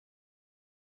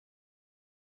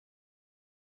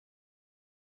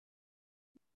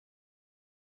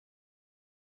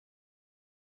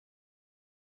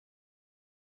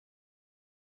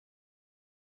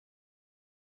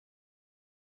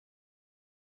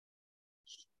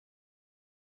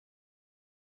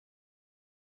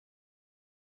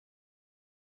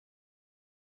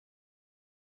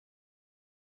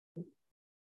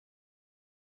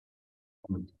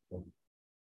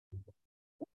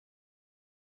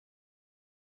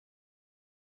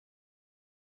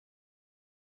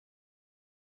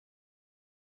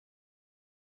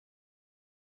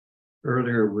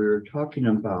Earlier, we were talking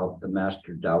about the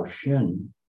Master Dao Xin,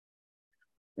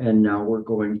 and now we're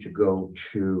going to go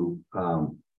to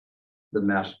the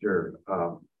Master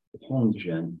Hong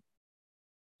Zhen.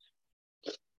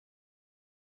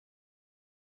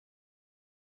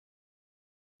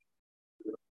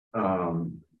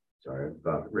 Sorry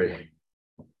about ready.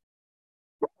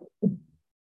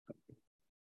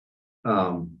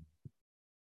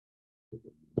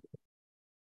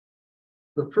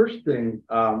 The first thing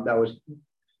that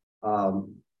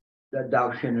Dao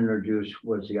Xin introduced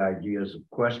was the ideas of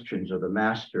questions of the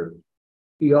master.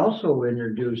 He also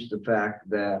introduced the fact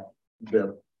that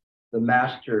the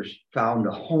masters found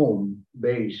a home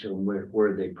base in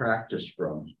where they practiced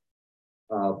from.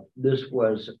 This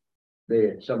was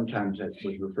sometimes it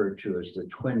was referred to as the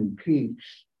Twin Peaks,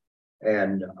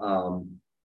 and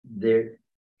there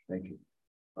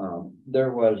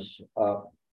was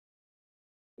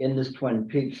in this Twin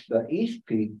Peaks, the East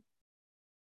Peak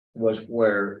was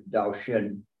where Dao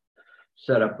Xin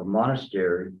set up a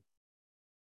monastery.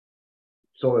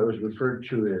 So it was referred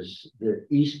to as the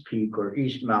East Peak or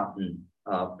East Mountain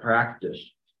practice.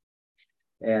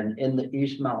 And in the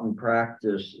East Mountain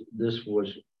practice, this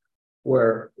was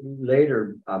where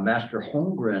later Master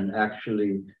Hongren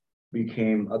actually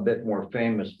became a bit more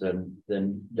famous than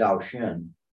Dao Xin.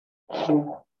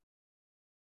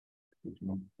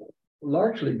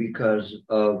 Largely because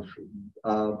of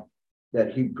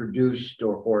that he produced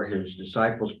or his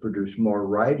disciples produced more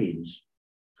writings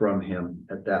from him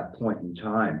at that point in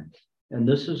time. And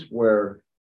this is where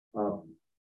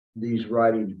these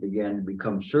writings began to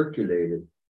become circulated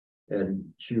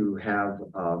and to have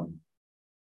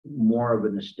more of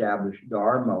an established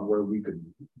Dharma where we could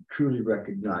truly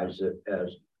recognize it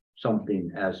as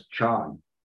something as Chan.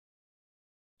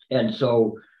 And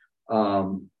so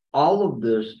all of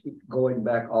this, going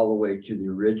back all the way to the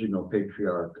original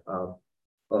patriarch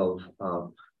of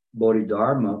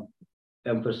Bodhidharma,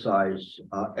 emphasize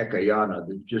Ekayana,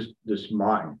 just this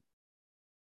mind.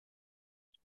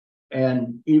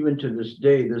 And even to this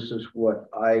day, this is what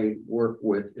I work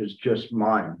with, is just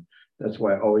mind. That's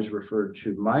why I always refer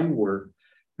to mind work,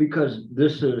 because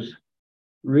this is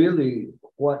really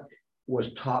what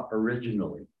was taught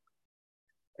originally.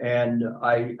 And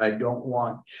I don't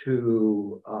want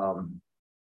to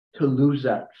lose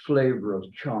that flavor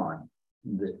of Chan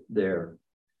there.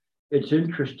 It's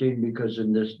interesting because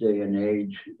in this day and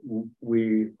age,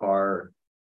 we are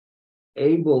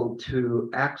able to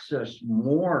access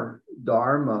more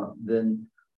Dharma than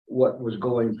what was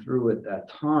going through at that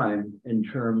time in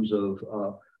terms of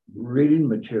reading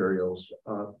materials.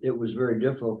 It was very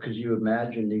difficult because you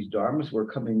imagine these Dharmas were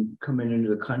coming into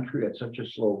the country at such a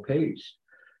slow pace,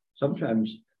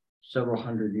 sometimes several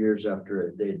hundred years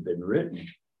after they had been written,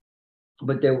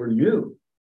 but they were new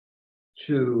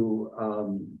to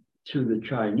the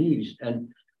Chinese,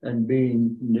 and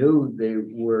being new, they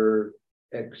were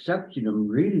accepting them,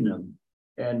 reading them.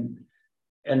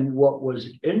 And what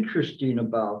was interesting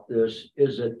about this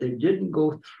is that they didn't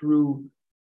go through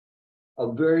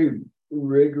a very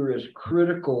rigorous,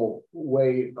 critical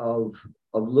way of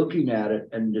looking at it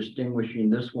and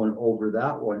distinguishing this one over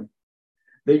that one.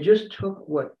 They just took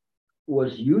what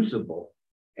was usable.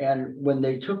 And when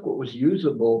they took what was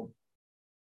usable,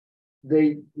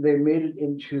 they made it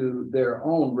into their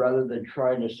own rather than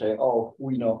trying to say, oh,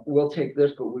 we'll take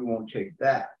this, but we won't take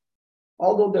that.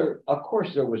 Although of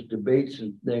course, there was debates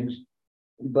and things,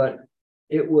 but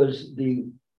it was the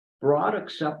broad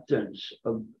acceptance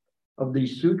of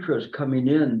these sutras coming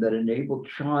in that enabled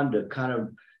Chan to kind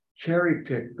of cherry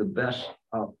pick the best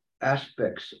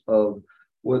aspects of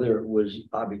whether it was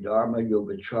Abhidharma,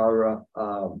 Yogacara,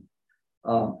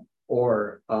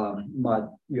 or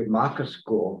Yamaka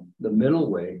school, the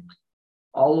middle way.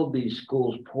 All of these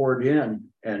schools poured in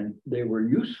and they were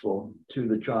useful to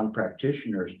the Chan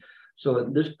practitioners. So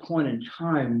at this point in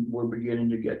time, we're beginning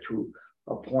to get to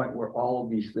a point where all of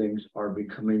these things are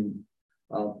becoming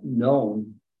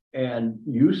known and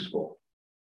useful.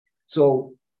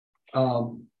 So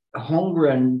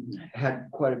Hongren had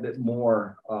quite a bit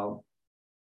more,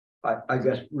 I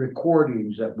guess,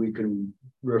 recordings that we can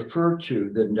refer to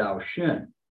than Dao Xin.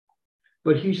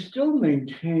 But he still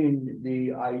maintained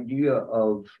the idea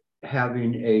of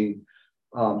having a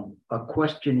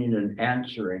questioning and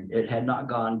answering. It had not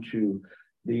gone to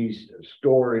these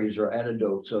stories or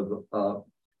anecdotes of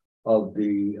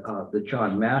the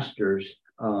Chan masters,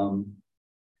 and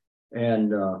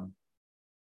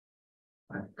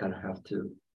I kind of have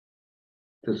to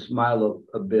to smile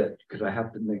a bit because I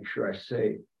have to make sure I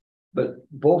say, but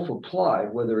both apply,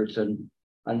 whether it's an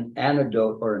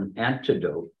antidote or an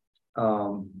antidote.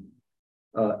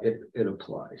 It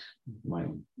applies. My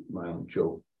own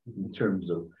joke in terms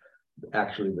of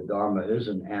actually the Dharma is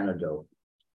an antidote.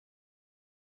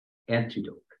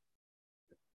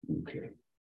 Okay.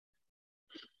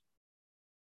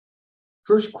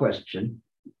 First question.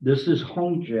 This is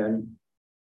Hongzhen.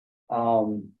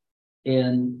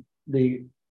 In the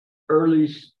early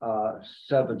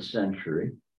 7th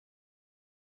century.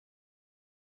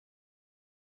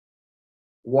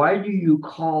 Why do you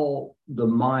call the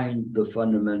mind the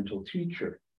fundamental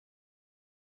teacher?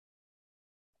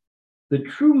 The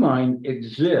true mind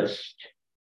exists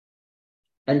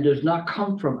and does not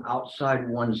come from outside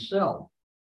oneself.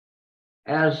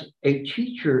 As a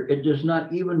teacher, it does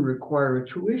not even require a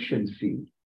tuition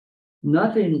fee.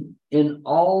 Nothing in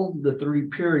all the 3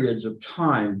 periods of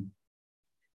time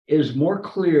is more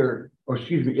clear, or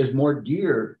excuse me, is more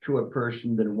dear to a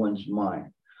person than one's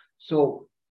mind. So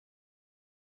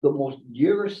the most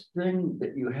dearest thing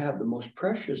that you have, the most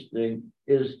precious thing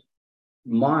is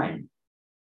mind.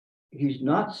 He's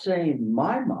not saying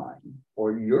my mind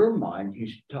or your mind,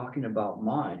 he's talking about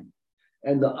mind.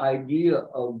 And the idea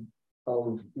of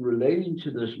relating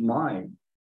to this mind,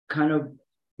 kind of,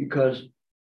 because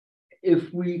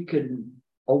if we can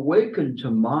awaken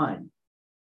to mind,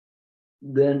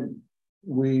 then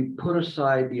we put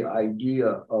aside the idea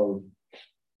of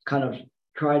kind of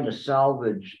trying to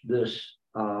salvage this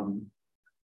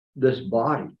this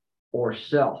body or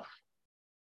self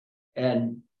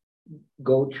and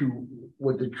go to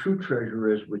what the true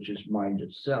treasure is, which is mind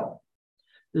itself.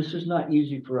 This is not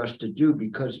easy for us to do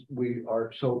because we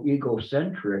are so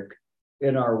egocentric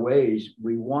in our ways.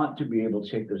 We want to be able to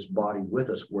take this body with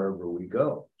us wherever we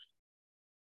go.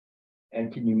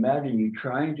 And can you imagine you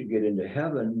trying to get into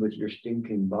heaven with your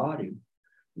stinking body?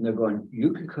 And they're going,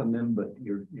 you can come in, but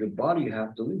your body you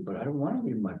have to leave. But I don't want to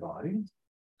leave my body,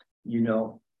 you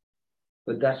know,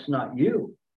 but that's not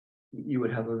you. You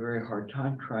would have a very hard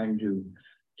time trying to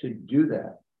do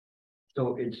that.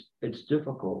 So it's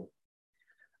difficult.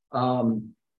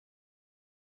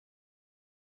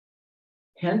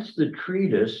 Hence the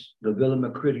treatise, the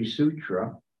Vilamakritti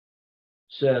Sutra,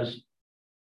 says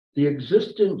the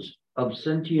existence of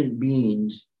sentient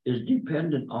beings is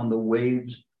dependent on the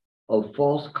waves of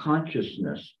false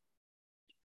consciousness,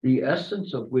 the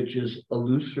essence of which is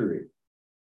illusory.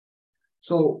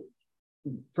 So,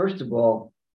 first of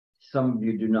all, some of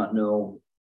you do not know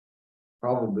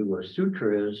probably what a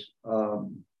sutra is.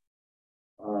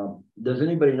 Does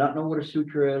anybody not know what a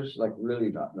sutra is? Like,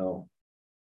 really not know?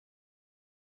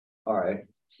 All right.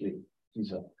 See,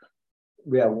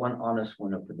 we have one honest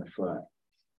one up in the front.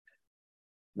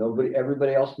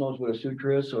 Everybody else knows what a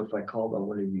sutra is. So if I called on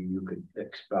one of you, you could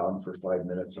expound for 5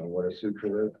 minutes on what a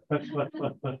sutra is.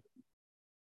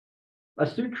 A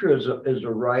sutra is a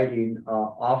writing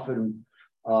often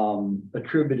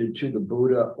attributed to the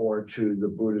Buddha or to the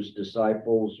Buddha's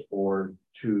disciples or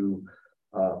to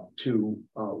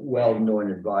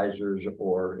well-known advisors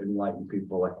or enlightened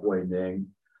people like Wei Ning.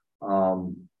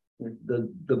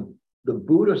 The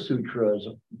Buddha Sutras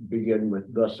begin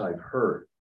with "Thus I've heard,"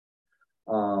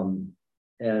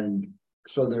 and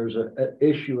so there's an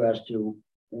issue as to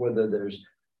whether there's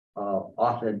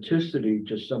authenticity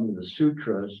to some of the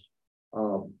sutras,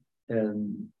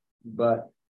 but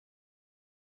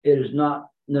it is not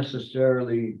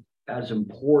necessarily as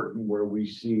important where we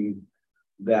see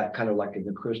that kind of like in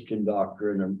the Christian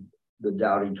doctrine and the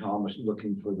doubting Thomas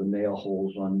looking for the nail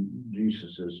holes on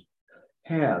Jesus's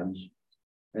hands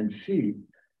and feet.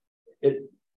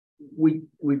 We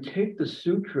take the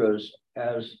sutras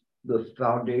as the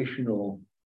foundational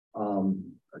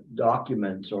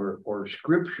documents or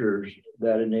scriptures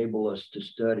that enable us to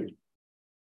study.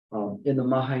 In the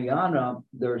Mahayana,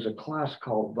 there's a class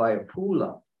called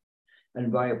Vayapula,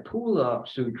 and Vayapula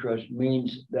sutras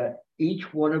means that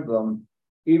each one of them,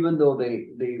 even though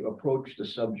they approach the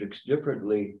subjects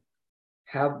differently,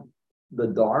 have the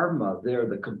Dharma there,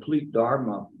 the complete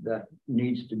Dharma that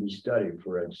needs to be studied.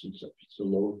 For instance, it's the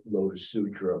Lotus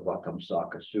Sutra,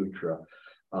 Vatamsaka Sutra,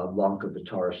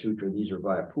 Lankavatara Sutra. These are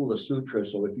Vayapula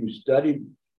sutras. So if you studied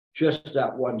just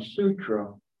that one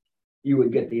sutra, you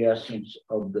would get the essence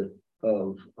of the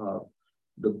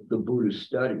Buddhist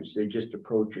studies. They just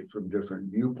approach it from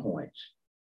different viewpoints.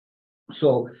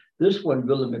 So this one,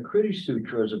 Vilamakritti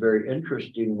Sutra, is a very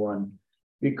interesting one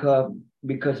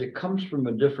because it comes from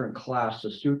a different class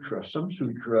of sutra. Some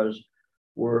sutras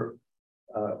were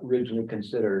originally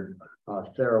considered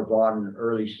Theravada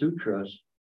early sutras,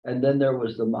 and then there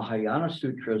was the Mahayana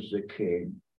sutras that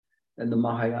came, And the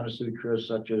Mahayana Sutras,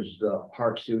 such as the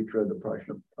Heart Sutra, the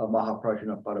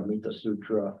Mahaprajna Paramita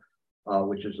Sutra,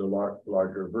 which is a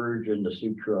larger version, the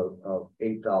Sutra of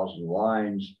 8,000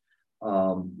 lines,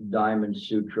 Diamond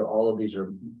Sutra, all of these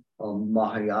are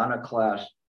Mahayana class,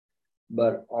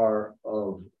 but are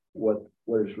of what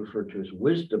is referred to as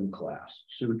wisdom class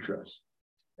sutras.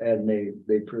 And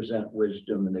they present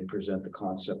wisdom, and they present the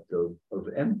concept of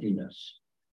emptiness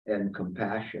and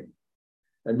compassion.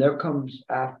 And there comes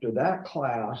after that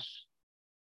class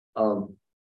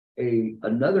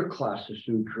another class of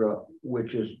sutra,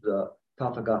 which is the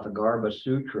Tathagata Garbha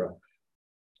Sutra.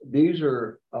 These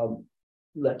are,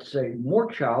 let's say,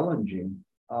 more challenging,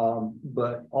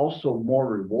 but also more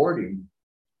rewarding.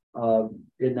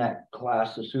 In that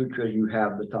class of sutra, you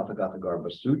have the Tathagata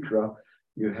Garbha Sutra,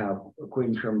 you have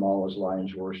Queen Sharmala's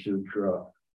Lion's Roar Sutra,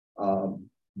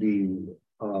 the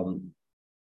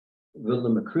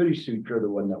Vilamakruti Sutra, the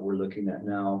one that we're looking at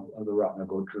now, the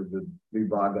Ratnagotra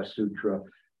Vibhaga Sutra.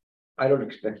 I don't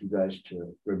expect you guys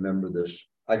to remember this.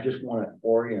 I just want to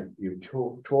orient you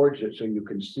towards it so you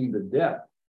can see the depth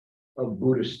of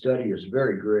Buddhist study is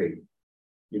very great.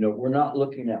 You know, we're not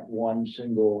looking at one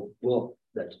single book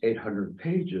that's 800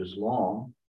 pages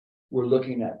long. We're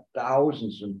looking at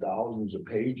thousands and thousands of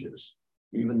pages.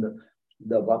 Even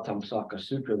the Vatamsaka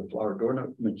Sutra, the Flower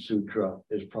Adornment Sutra,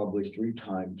 is probably 3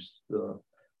 times the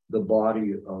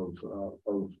body of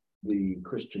the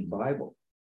Christian Bible.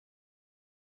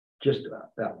 Just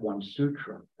that one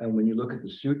sutra. And when you look at the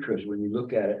sutras, when you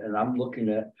look at it, and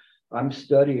I'm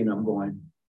studying, I'm going,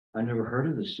 I never heard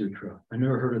of this sutra. I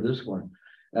never heard of this one.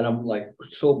 And I'm like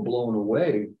so blown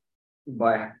away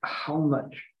by how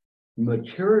much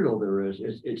material there is.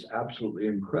 It's absolutely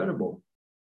incredible.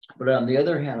 But on the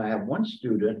other hand, I have one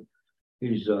student,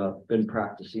 he's been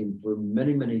practicing for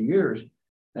many, many years,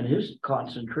 and his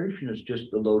concentration is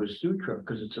just the Lotus Sutra,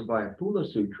 because it's a Vayapula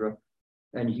Sutra,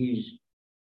 and he's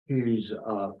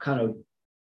kind of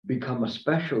become a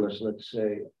specialist, let's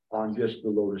say, on just the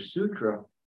Lotus Sutra.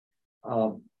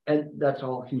 And that's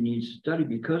all he needs to study,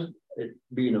 because it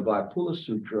being a Vayapula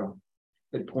Sutra,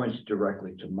 it points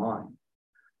directly to mind.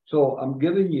 So I'm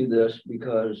giving you this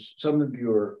because some of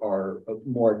you are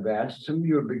more advanced, some of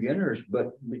you are beginners,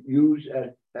 but you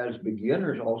as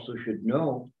beginners also should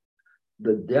know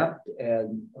the depth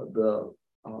and the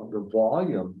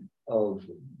volume of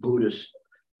Buddhist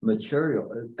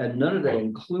material. And none of that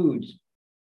includes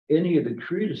any of the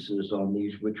treatises on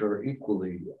these, which are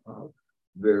equally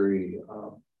very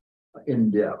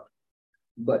in-depth.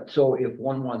 But so if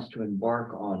one wants to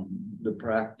embark on the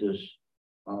practice,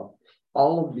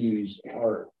 all of these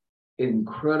are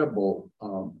incredible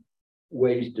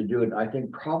ways to do it. I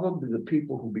think probably the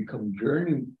people who become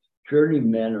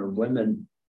journeymen or women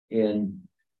in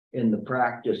the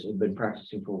practice, have been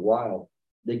practicing for a while,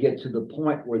 they get to the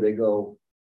point where they go,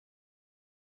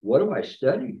 what do I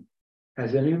study?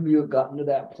 Has any of you gotten to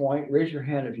that point? Raise your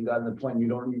hand if you got to the point you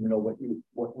don't even know where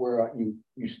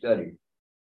you study.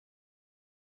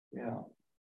 Yeah.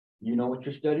 You know what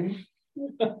you're studying?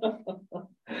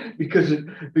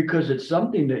 because it's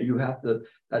something that you have to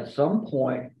at some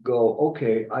point go,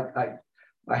 okay, I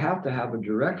have to have a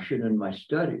direction in my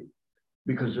study,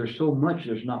 because there's so much,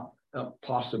 there's not a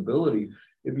possibility.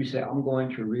 If you say, I'm going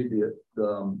to read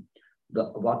the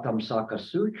Vatamsaka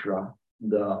Sutra,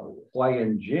 the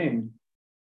Huayan Jing,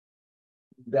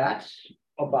 that's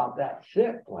about that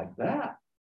thick, like that.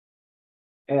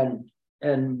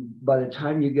 And by the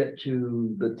time you get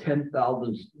to the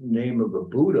 10,000th name of a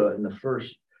Buddha in the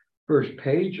first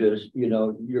pages, you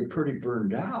know, you're pretty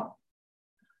burned out.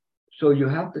 So you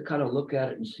have to kind of look at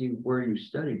it and see where you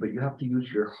study, but you have to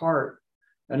use your heart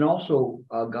and also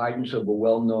guidance of a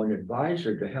well-known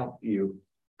advisor to help you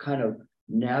kind of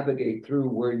navigate through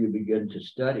where you begin to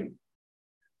study.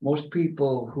 Most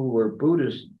people who are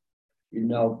Buddhists, you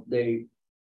know,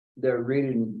 they're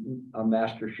reading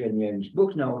Master Shen Yang's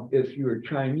books. Now, if you're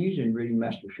Chinese and reading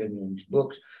Master Shen Yang's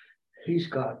books, he's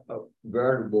got a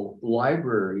veritable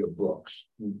library of books.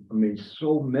 I mean,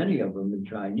 so many of them in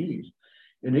Chinese.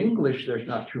 In English, there's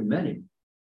not too many.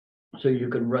 So you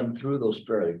can run through those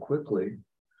fairly quickly.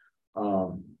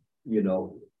 You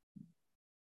know,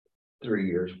 3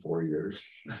 years, 4 years.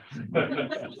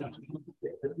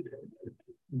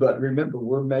 But remember,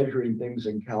 we're measuring things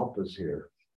in kalpas here.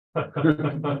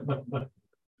 But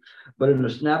in a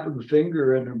snap of a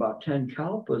finger, in about 10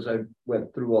 kalpas, I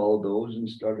went through all of those and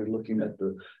started looking at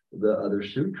the other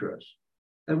sutras.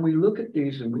 And we look at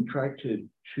these and we try to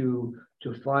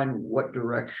find what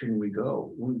direction we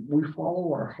go. We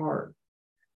follow our heart,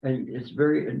 and it's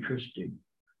very interesting.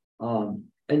 And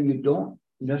you don't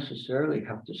necessarily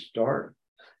have to start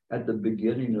at the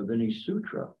beginning of any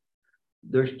sutra.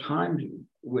 There's times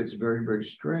where it's very, very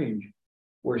strange,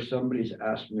 where somebody's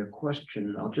asked me a question,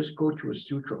 and I'll just go to a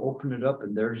sutra, open it up,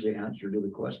 and there's the answer to the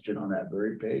question on that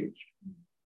very page.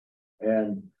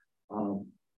 And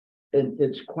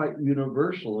it's quite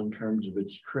universal in terms of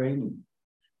its training.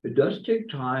 It does take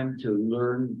time to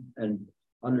learn and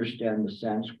understand the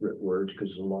Sanskrit words,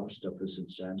 because a lot of stuff is in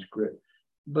Sanskrit,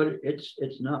 but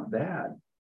it's not bad,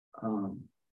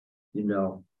 you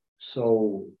know.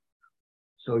 So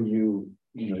you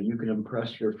can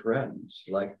impress your friends,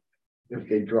 like if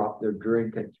they drop their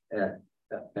drink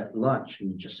at lunch,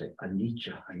 and you just say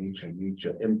anicca, anicca,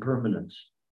 anicca, impermanence,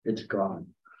 it's gone.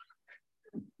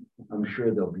 I'm sure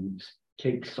they'll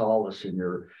take solace in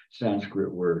your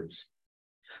Sanskrit words.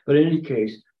 But in any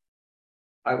case,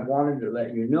 I wanted to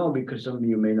let you know, because some of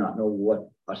you may not know what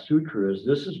a sutra is.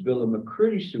 This is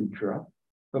Vilamakritti Sutra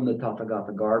from the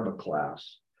Tathagatagarbha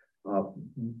class. The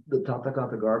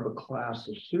Tathagatagarbha class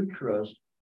of sutras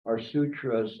are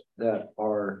sutras that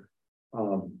are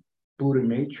Buddha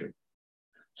nature.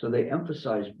 So they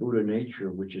emphasize Buddha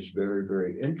nature, which is very,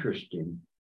 very interesting.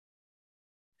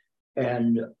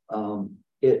 And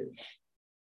it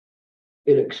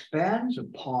expands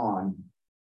upon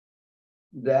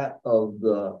that of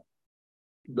the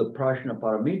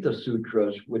Prajnaparamita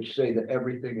Sutras, which say that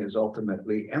everything is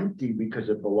ultimately empty because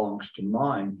it belongs to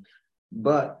mind.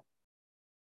 But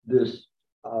this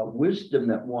wisdom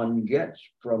that one gets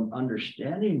from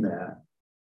understanding that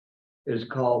is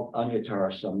called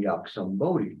Anuttara Samyak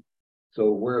Sambodhi.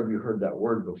 So where have you heard that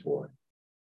word before?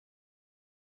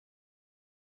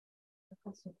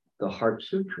 The Heart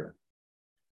Sutra.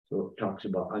 So it talks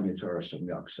about Anuttara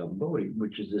Samyak Sambodhi,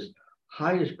 which is this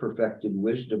highest perfected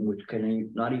wisdom, which can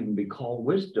not even be called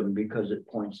wisdom because it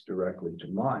points directly to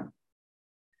mind.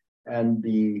 And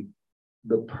the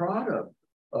product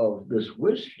of this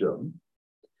wisdom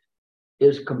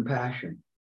is compassion.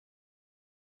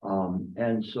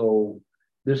 And so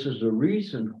this is the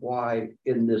reason why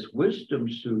in this Wisdom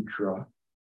Sutra,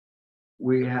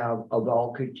 we have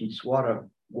Avalokitesvara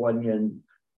Guanyin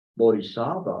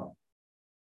Bodhisattva,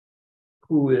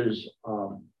 who is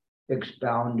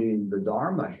expounding the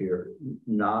Dharma here,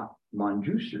 not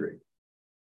Manjusri.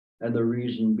 And the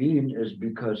reason being is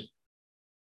because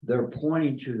they're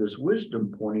pointing to this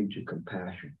wisdom, pointing to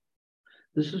compassion.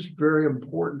 This is very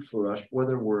important for us,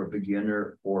 whether we're a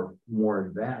beginner or more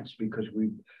advanced, because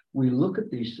we look at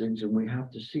these things and we have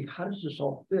to see, how does this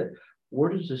all fit? Where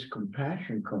does this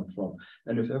compassion come from?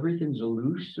 And if everything's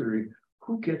illusory,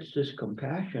 who gets this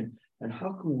compassion? And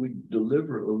how can we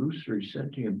deliver illusory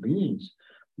sentient beings?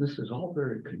 This is all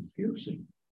very confusing.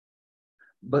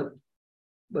 But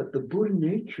the Buddha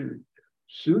Nature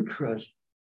Sutras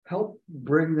help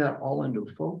bring that all into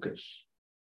focus,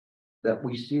 that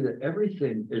we see that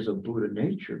everything is a Buddha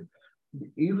nature.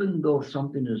 Even though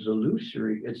something is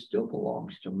illusory, it still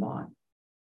belongs to mind.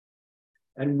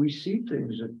 And we see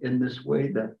things in this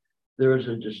way, that there is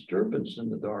a disturbance in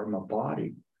the Dharma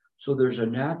body. So there's a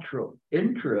natural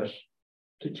interest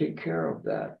to take care of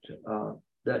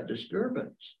that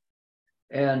disturbance.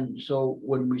 And so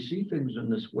when we see things in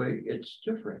this way, it's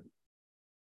different.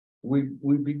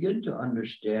 We begin to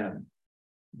understand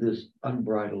this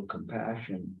unbridled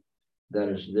compassion that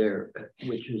is there,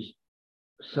 which is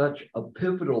such a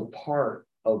pivotal part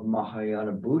of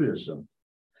Mahayana Buddhism.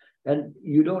 And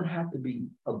you don't have to be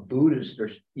a Buddhist or,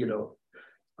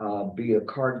 be a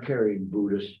card-carrying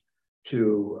Buddhist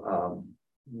to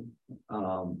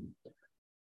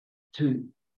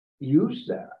use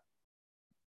that,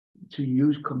 to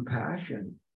use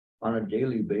compassion on a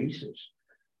daily basis.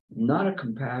 Not a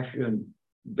compassion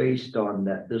based on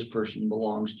that this person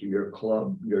belongs to your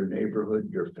club, your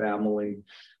neighborhood, your family,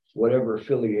 whatever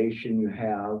affiliation you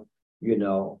have.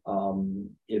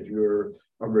 If you're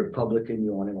a Republican,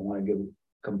 you want to give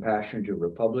compassion to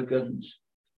Republicans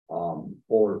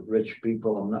or rich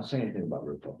people. I'm not saying anything about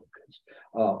Republicans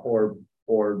or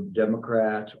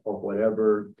Democrats or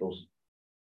whatever, those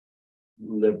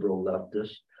liberal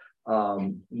leftists.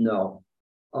 No,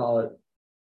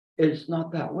 it's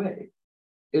not that way.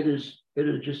 It is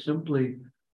just simply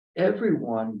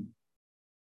everyone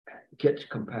gets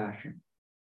compassion.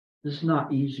 This is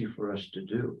not easy for us to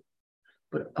do.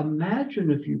 But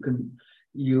imagine if you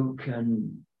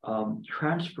can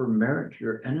transfer merit to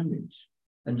your enemies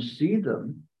and see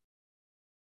them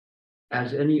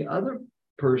as any other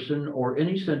person or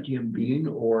any sentient being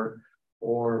or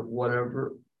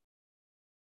whatever.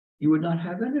 You would not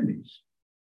have enemies.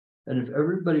 And if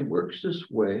everybody works this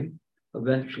way,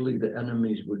 eventually the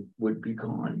enemies would be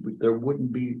gone. There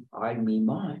wouldn't be I, me,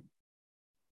 mine.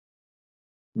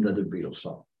 Another Beatles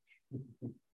song.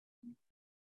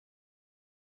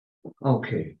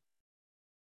 Okay.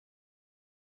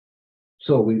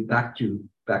 So we back to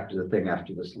the thing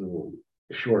after this little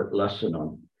short lesson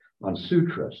on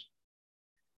sutras.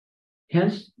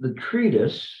 Hence the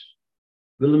treatise,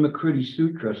 Vilamakruti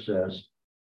Sutra says,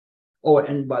 oh,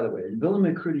 and by the way,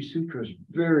 Vilamakruti Sutra is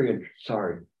very,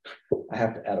 sorry, I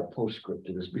have to add a postscript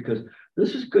to this because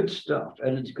this is good stuff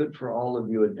and it's good for all of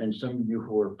you and some of you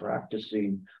who are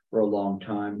practicing for a long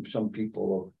time. Some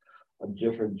people of a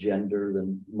different gender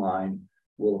than mine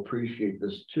will appreciate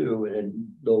this too. And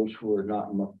those who are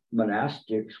not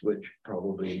monastics, which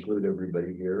probably include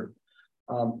everybody here,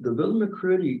 the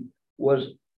Vilamakruti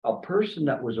was a person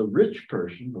that was a rich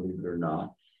person, believe it or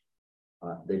not.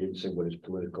 They didn't say what his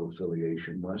political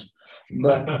affiliation was,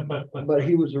 but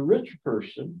he was a rich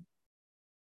person,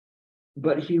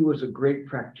 but he was a great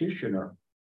practitioner.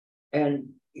 And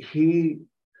the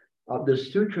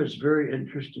sutra is very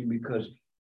interesting because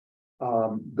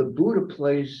the Buddha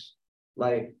plays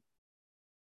like,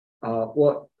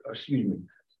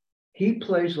 he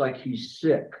plays like he's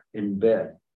sick in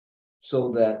bed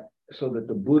so that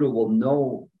the Buddha will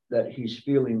know that he's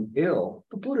feeling ill.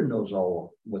 The Buddha knows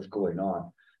all what's going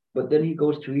on, but then he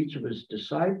goes to each of his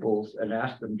disciples and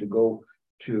asks them to go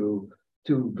to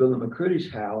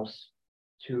Vilamakriti's house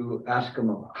to ask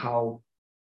him how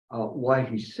why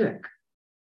he's sick,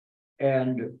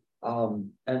 and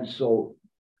so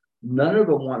none of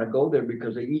them want to go there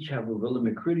because they each have a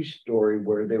Vilamakriti story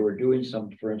where they were doing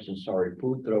something. For instance,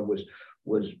 Sariputra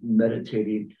was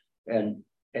meditating and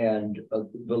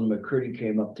Vilamakriti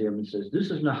came up to him and says,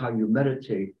 "This is not how you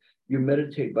meditate. You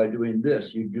meditate by doing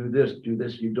this. You do this, do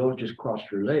this. You don't just cross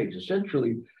your legs."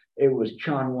 Essentially, it was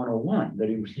Chan 101 that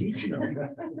he was teaching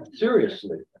them.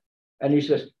 Seriously. And he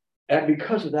says, and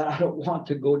because of that, I don't want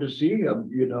to go to see him.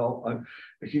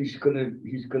 He's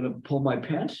gonna pull my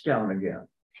pants down again.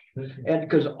 And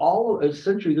because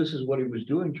essentially this is what he was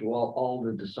doing to all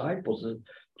the disciples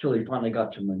until he finally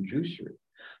got to Manjusri.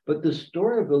 But the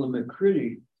story of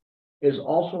Vilamakriti is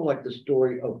also like the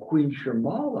story of Queen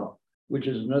Shirmala, which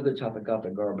is another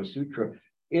Tathagata Garbha Sutra.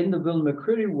 In the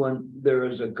Vilamakriti one, there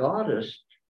is a goddess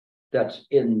that's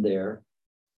in there.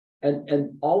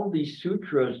 And all of these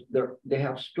sutras, they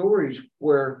have stories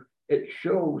where it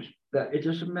shows that it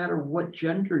doesn't matter what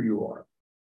gender you are,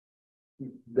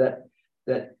 that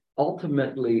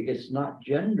ultimately it's not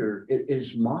gender, it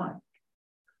is mind.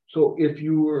 So if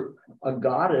you were a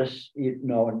goddess,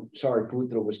 and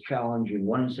Sariputra was challenging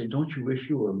one and said, "Don't you wish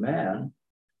you were a man?"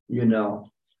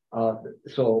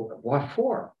 So what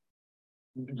for?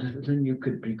 Then you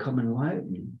could become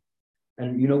enlightened.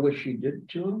 And you know what she did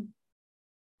to him?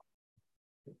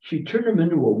 She turned him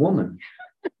into a woman.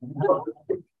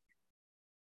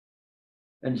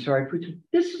 And Sariputra,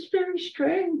 "This is very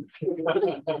strange.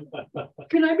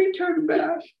 Can I be turned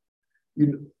back?"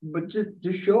 But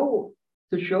to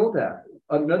show that.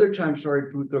 Another time,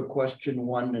 Sariputra questioned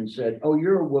one and said, "Oh,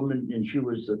 you're a woman," and she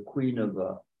was the queen of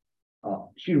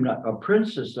she was not a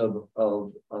princess of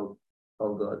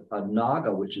a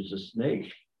naga, which is a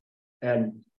snake,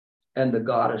 and the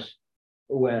goddess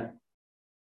went,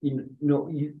 do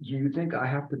you think I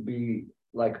have to be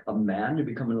like a man to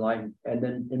become enlightened? And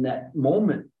then in that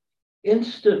moment,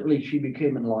 instantly she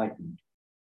became enlightened.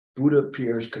 Buddha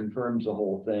appears, confirms the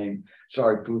whole thing.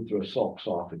 Sariputra sulks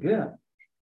off again.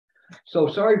 So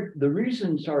the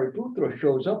reason Sariputra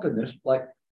shows up in this, like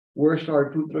where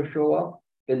Sariputra show up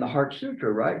in the Heart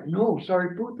Sutra, right? No,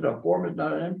 Sariputra, form is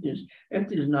not an emptiness.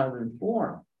 Empty is not an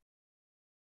form.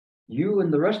 You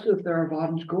and the rest of the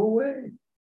Theravadins go away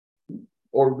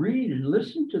or read and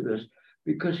listen to this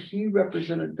because he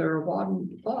represented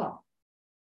Theravada thought.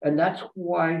 And that's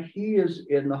why he is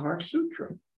in the Heart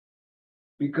Sutra,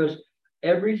 because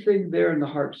everything there in the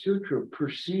Heart Sutra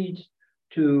proceeds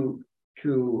to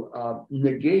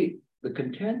negate the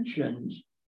contentions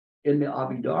in the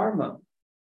Abhidharma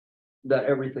that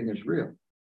everything is real.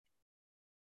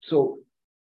 So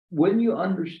when you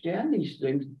understand these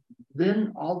things,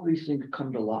 then all these things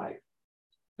come to life.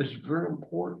 It's very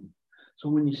important. So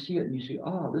when you see it and you see,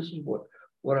 this is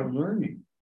what I'm learning,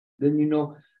 then you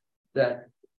know that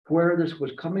where this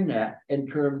was coming at in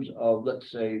terms of, let's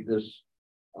say, this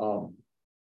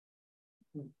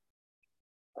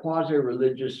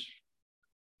quasi-religious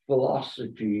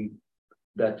philosophy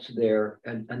that's there,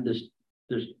 and this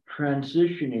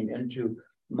transitioning into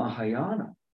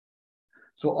Mahayana.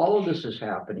 So all of this is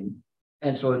happening.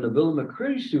 And so in the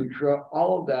Vilamakriti Sutra,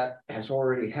 all of that has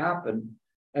already happened.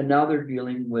 And now they're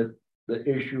dealing with the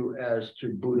issue as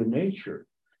to Buddha nature.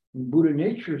 And Buddha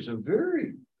nature is a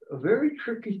very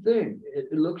tricky thing.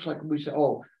 It looks like we say,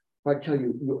 if I tell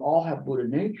you, you all have Buddha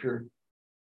nature,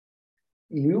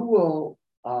 you will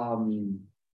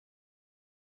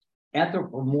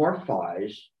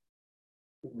anthropomorphize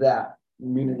that,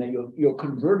 meaning that you'll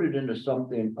convert it into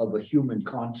something of a human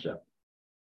concept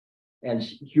and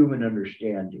human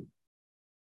understanding.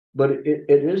 But it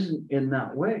isn't in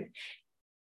that way.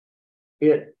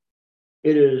 It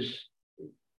is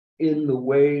in the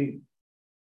way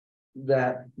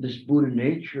that this Buddha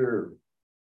nature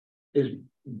is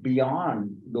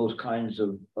beyond those kinds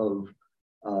of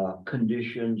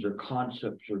conditions or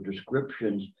concepts or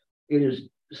descriptions. It is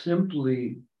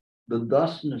simply the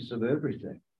thusness of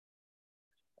everything.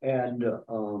 And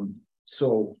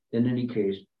so in any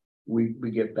case, we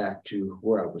get back to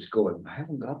where I was going. I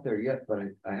haven't got there yet, but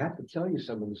I have to tell you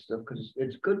some of this stuff because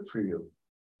it's good for you.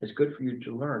 It's good for you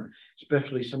to learn,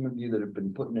 especially some of you that have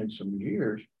been putting in some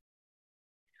years.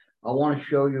 I want to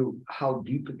show you how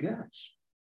deep it gets.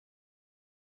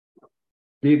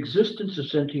 The existence of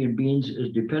sentient beings is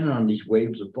dependent on these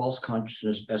waves of false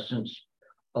consciousness, essence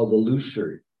of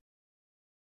illusory,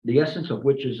 the essence of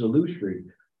which is illusory.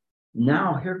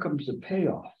 Now here comes the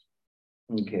payoff.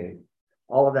 Okay,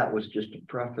 all of that was just a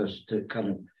preface to kind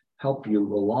of help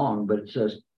you along, but it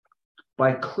says,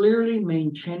 by clearly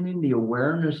maintaining the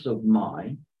awareness of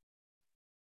mind,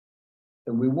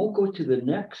 and we won't go to the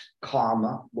next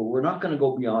comma, but we're not going to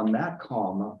go beyond that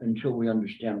comma until we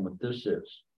understand what this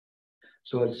is.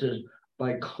 So it says,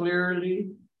 by clearly,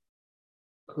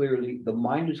 the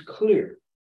mind is clear.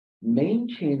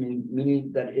 Maintaining,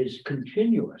 meaning that it's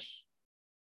continuous.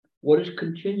 What is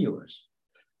continuous?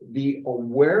 The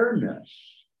awareness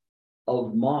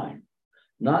of mind,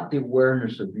 not the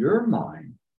awareness of your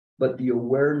mind, but the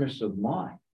awareness of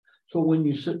mind. So when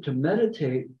you sit to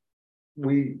meditate,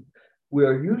 we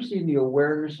are using the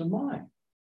awareness of mind.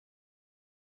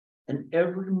 And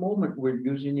every moment we're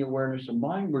using the awareness of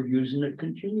mind, we're using it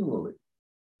continually.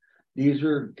 These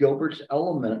are Gilbert's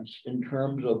elements in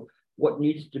terms of what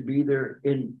needs to be there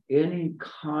in any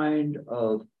kind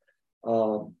of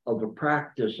a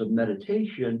practice of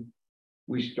meditation.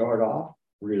 We start off,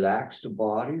 relax the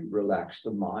body, relax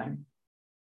the mind.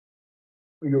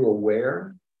 You're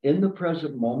aware in the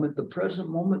present moment. The present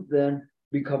moment then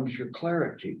becomes your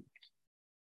clarity.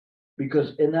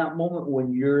 Because in that moment,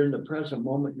 when you're in the present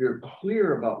moment, you're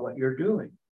clear about what you're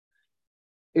doing.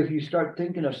 If you start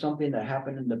thinking of something that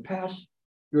happened in the past,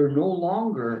 you're no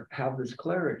longer have this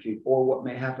clarity, or what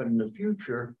may happen in the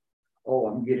future. Oh,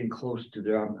 I'm getting close to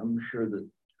there. I'm sure that,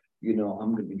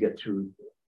 I'm going to get through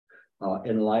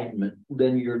enlightenment.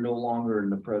 Then you're no longer in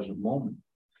the present moment.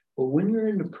 But when you're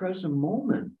in the present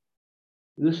moment,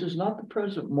 this is not the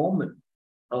present moment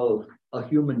of a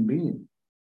human being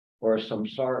or a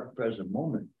samsaric present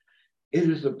moment. It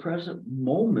is the present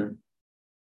moment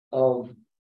of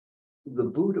the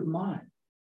Buddha mind.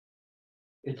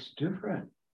 It's different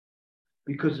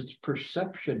because its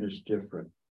perception is different.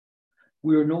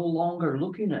 We are no longer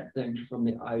looking at things from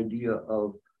the idea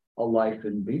of a life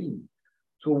and being.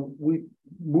 So we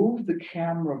move the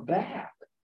camera back,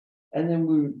 and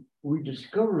then we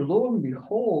discover, lo and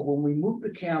behold, when we move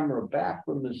the camera back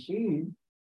from the scene,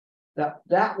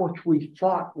 that which we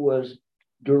thought was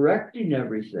directing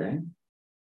everything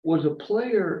was a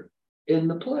player in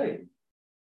the play,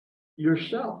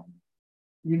 yourself.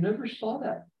 You never saw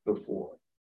that before.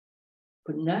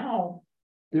 But now,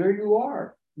 there you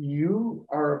are. You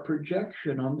are a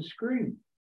projection on the screen.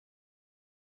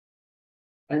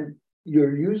 And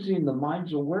you're using the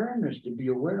mind's awareness to be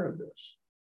aware of this,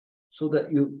 so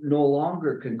that you no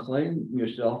longer can claim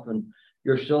yourself, and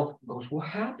yourself goes, what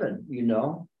happened?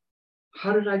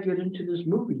 How did I get into this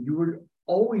movie? You were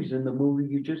always in the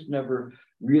movie. You just never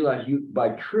realized by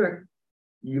trick,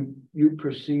 you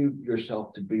perceive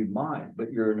yourself to be mind,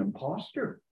 but you're an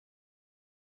imposter.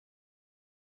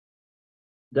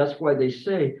 That's why they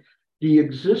say the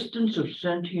existence of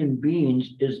sentient beings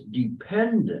is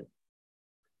dependent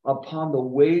upon the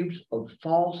waves of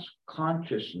false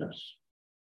consciousness.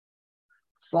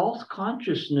 False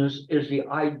consciousness is the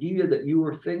idea that you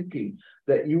were thinking,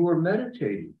 that you were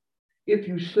meditating. If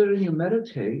you sit and you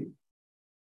meditate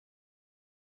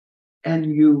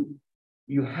and you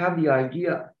have the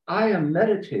idea, I am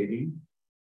meditating,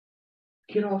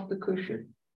 get off the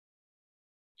cushion.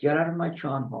 Get out of my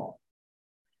Chan hall.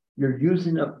 You're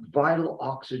using up vital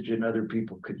oxygen other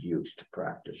people could use to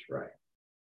practice right.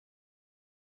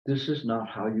 This is not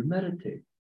how you meditate.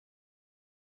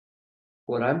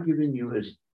 What I'm giving you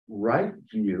is right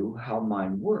view how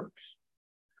mind works.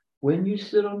 When you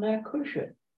sit on that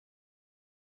cushion,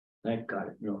 thank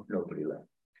God, nobody left.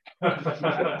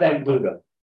 Thank Buddha.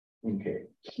 Okay.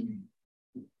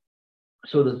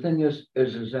 So the thing is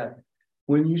that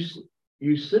when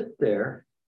you sit there,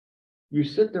 You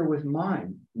sit there with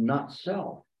mind, not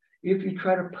self. If you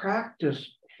try to practice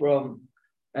from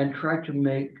and try to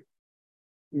make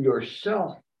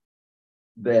yourself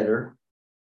better,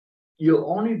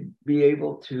 you'll only be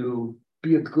able to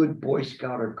be a good Boy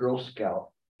Scout or Girl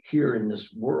Scout here in this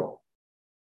world,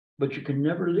 but you can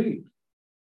never leave.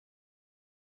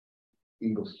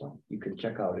 Eagle Song, you can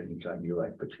check out anytime you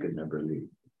like, but you can never leave.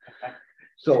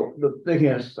 So the thing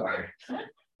is, sorry,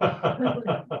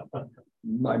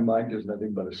 my mind is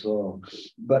nothing but a song.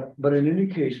 But in any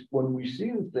case, when we see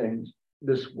the things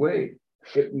this way,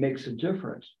 it makes a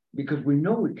difference because we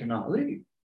know we cannot leave.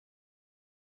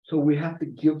 So we have to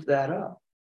give that up.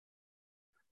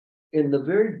 In the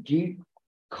very deep,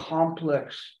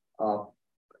 complex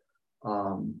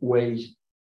ways,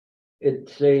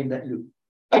 it's saying that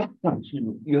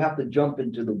you have to jump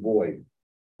into the void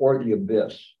or the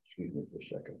abyss. Excuse me for a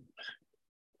second.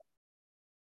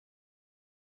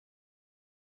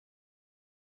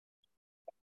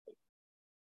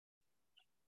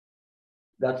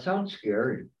 That sounds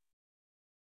scary.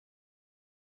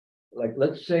 Like,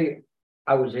 let's say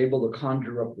I was able to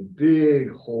conjure up a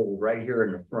big hole right here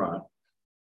in the front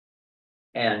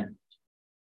and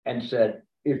said,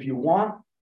 if you want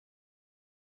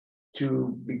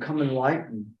to become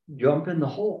enlightened, jump in the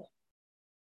hole.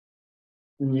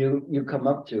 And you come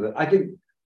up to it. I think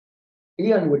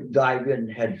Ian would dive in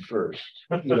head first,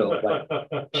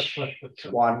 like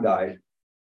swan dive.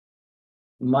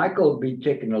 Michael would be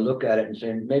taking a look at it and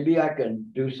saying, maybe I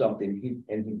can do something,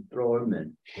 and he'd throw him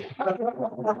in.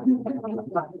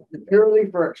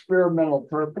 Purely for experimental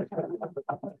purpose.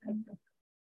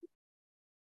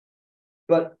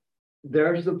 But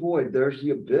there's the void, there's the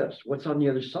abyss. What's on the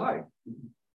other side?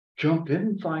 Jump in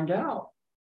and find out.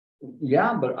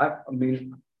 Yeah, but I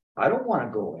mean, I don't want to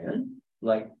go in.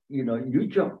 Like, you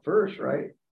jump first,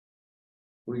 right?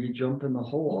 Well, you jump in the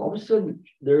hole. All of a sudden,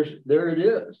 there it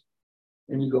is.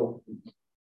 And you go,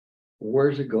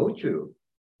 where's it go to?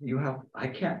 I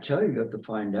can't tell you, you have to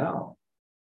find out.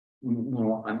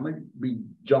 Well, I might be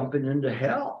jumping into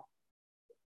hell.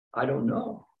 I don't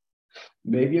know.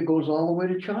 Maybe it goes all the way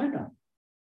to China.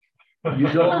 You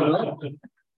don't know.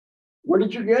 Where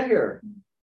did you get here?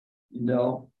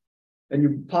 And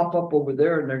you pop up over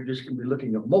there and they're just going to be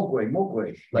looking at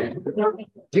Mogwai, like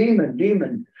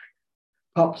demon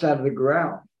pops out of the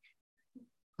ground.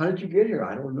 How did you get here?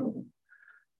 I don't know.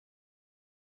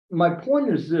 My point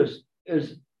is this,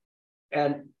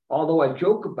 and although I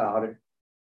joke about it,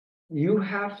 you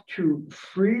have to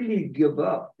freely give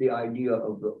up the idea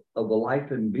of a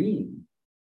life and being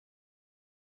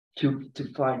to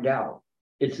find out.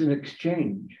 It's an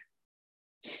exchange.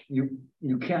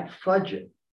 You can't fudge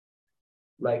it.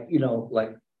 Like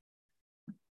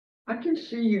I can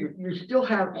see you still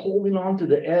have holding on to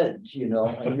the edge,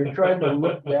 and you're trying to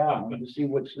look down to see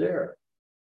what's there.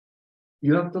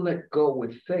 You have to let go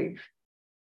with faith.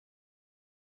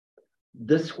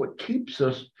 That's what keeps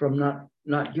us from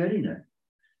not getting it,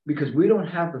 because we don't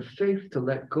have the faith to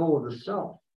let go of the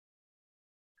self.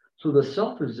 So the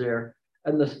self is there,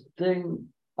 and the thing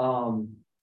about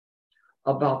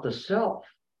the self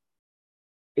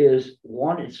is,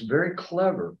 one, it's very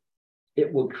clever.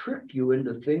 It will trick you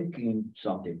into thinking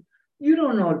something. You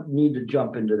don't need to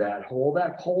jump into that hole.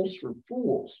 That hole's for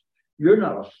fools. You're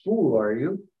not a fool, are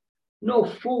you? No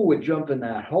fool would jump in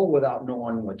that hole without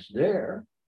knowing what's there.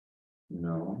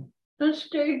 No. Then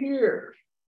stay here.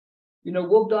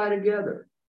 We'll die together.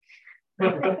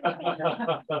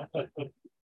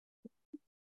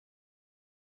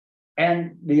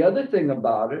 And the other thing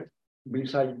about it,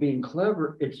 besides being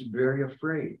clever, it's very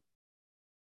afraid.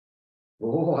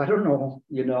 Oh, I don't know.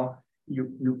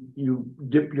 You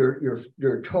dip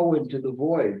your toe into the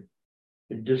void,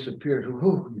 it disappears.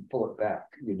 Ooh, you pull it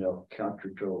back. Count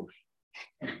your toes.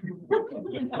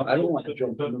 I don't want to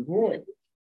jump in the void.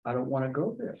 I don't want to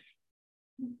go there.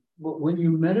 But when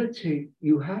you meditate,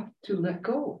 you have to let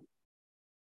go.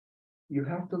 You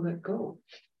have to let go.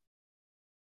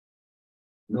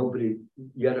 Nobody,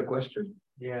 you had a question?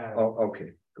 Yeah. Oh,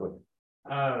 okay, go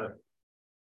ahead.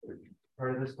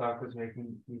 Part of this talk was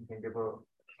making me think about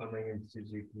something in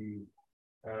Suzuki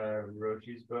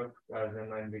Roshi's book, Zen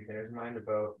Mind, Beginner's Mind,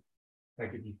 about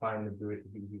like if you find the Buddha,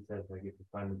 he says like if you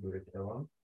find the Buddha, kill him.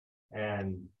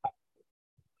 And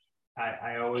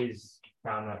I always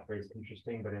found that phrase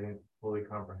interesting, but I didn't fully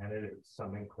comprehend it. It's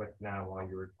something clicked now while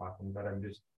you were talking, but I'm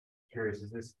just curious,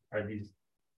 are these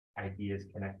ideas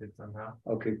connected somehow?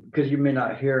 Okay, because you may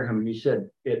not hear him. He said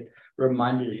it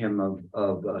reminded him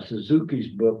of Suzuki's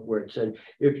book where it said,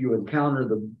 if you encounter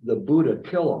the Buddha,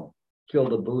 kill him, kill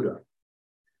the Buddha.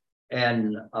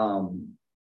 And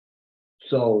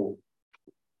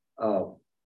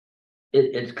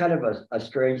it's kind of a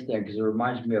strange thing because it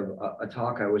reminds me of a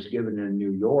talk I was given in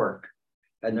New York,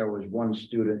 and there was one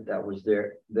student that was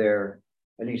there,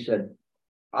 and he said,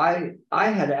 I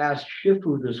had asked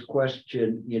Shifu this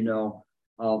question,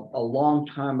 a long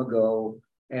time ago,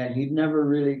 and he never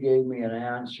really gave me an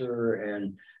answer,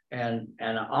 and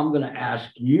I'm going to ask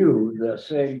you the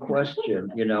same question,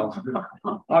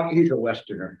 He's a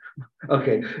Westerner.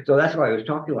 Okay, so that's why I was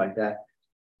talking like that.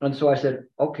 And so I said,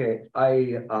 okay,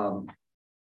 I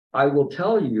will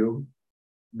tell you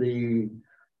the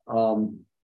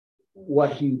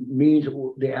what he means,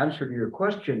 the answer to your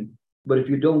question, but if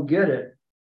you don't get it,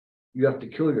 you have to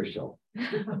kill yourself.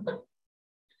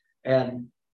 and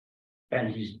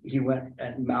he went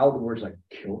and mouthed the words like,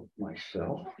 kill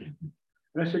myself.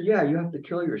 And I said, yeah, you have to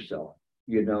kill yourself,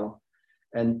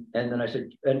 And then I said,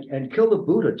 and kill the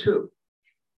Buddha too.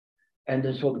 And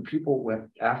then so the people went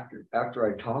after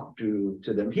I talked to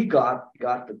them. He got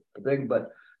the thing, but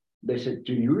they said,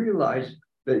 do you realize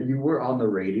that you were on the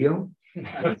radio?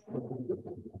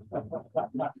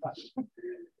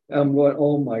 And what,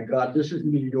 oh my God, this is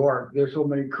New York. There's so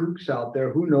many kooks out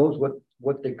there. Who knows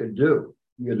what they could do?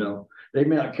 They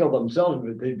may not kill themselves,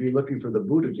 but they'd be looking for the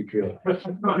Buddha to kill.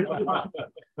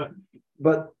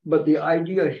 But the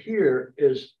idea here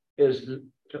is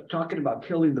talking about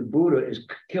killing the Buddha is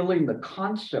killing the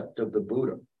concept of the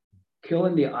Buddha,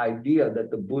 killing the idea that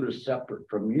the Buddha is separate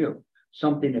from you,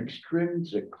 something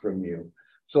extrinsic from you.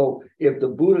 So if the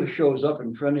Buddha shows up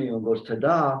in front of you and goes,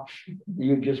 ta-da,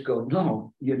 you just go,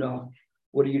 no,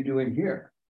 what are you doing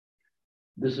here?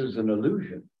 This is an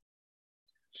illusion.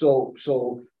 So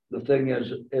the thing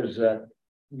is that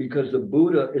because the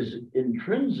Buddha is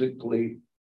intrinsically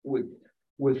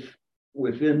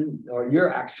within, or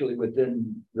you're actually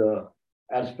within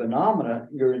as phenomena,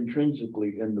 you're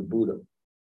intrinsically in the Buddha.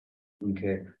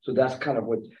 Okay, so that's kind of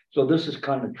so this is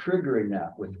kind of triggering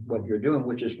that with what you're doing,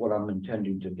 which is what I'm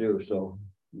intending to do. So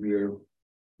you're,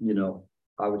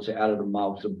 I would say out of the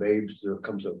mouths of babes, there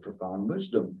comes a profound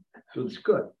wisdom. So it's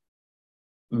good.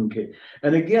 Okay,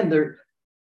 and again,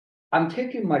 I'm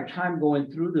taking my time going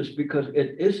through this because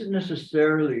it isn't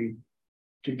necessarily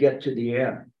to get to the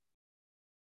end.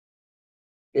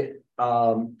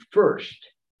 First,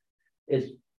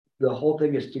 the whole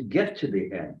thing is to get to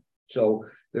the end. So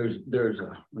there's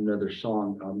another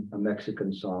song, a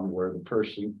Mexican song, where the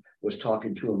person was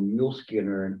talking to a mule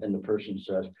skinner, and the person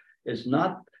says, it's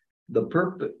not the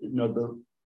purpose, the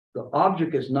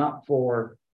object is not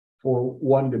for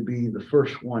one to be the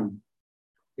first one.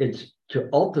 It's to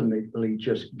ultimately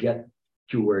just get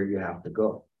to where you have to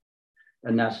go.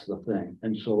 And that's the thing.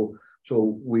 And so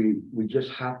we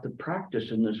just have to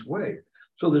practice in this way.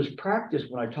 So this practice,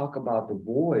 when I talk about the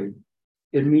void,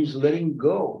 it means letting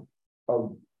go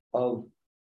of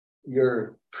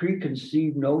your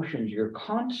preconceived notions, your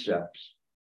concepts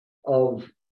of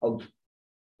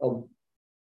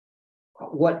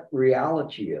what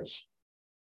reality is,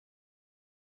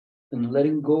 and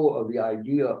letting go of the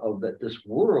idea of that this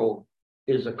world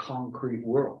is a concrete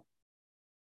world.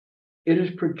 It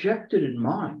is projected in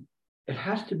mind. It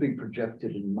has to be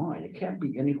projected in mind. It can't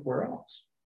be anywhere else.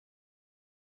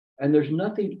 And there's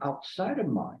nothing outside of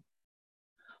mind.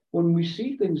 When we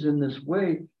see things in this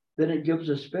way, then it gives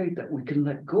us faith that we can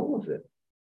let go of it.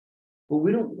 But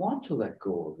we don't want to let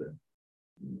go of it.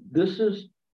 This is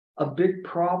a big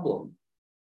problem.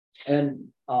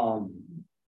 And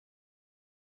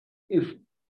if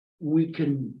we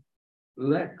can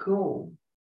let go,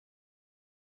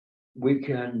 we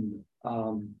can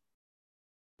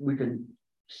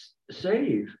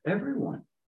save everyone.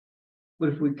 But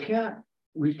if we can't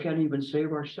even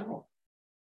save ourselves.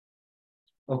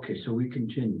 Okay, so we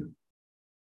continue.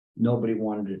 Nobody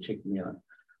wanted to take me up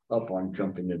on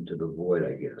jumping into the void,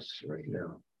 I guess, right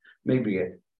now. Maybe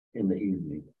in the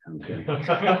evening. Okay.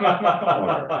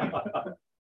 Right.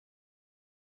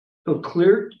 So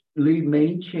clearly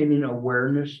maintaining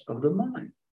awareness of the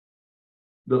mind.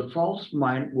 The false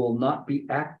mind will not be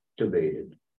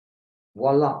activated.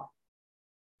 Voila.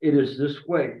 It is this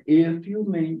way. If you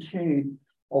maintain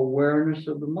awareness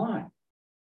of the mind,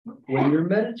 when you're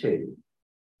meditating,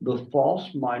 the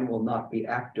false mind will not be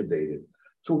activated.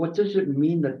 So what does it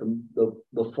mean that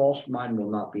the false mind will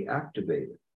not be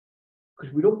activated?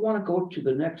 Because we don't want to go to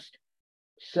the next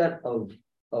set of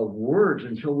words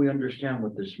until we understand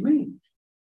what this means.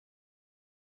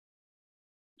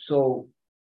 So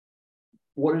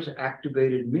what does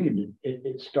activated mean?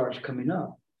 It starts coming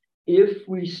up. If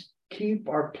we keep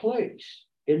our place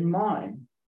in mind,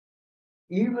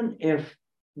 even if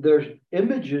there's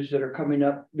images that are coming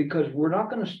up, because we're not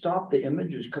going to stop the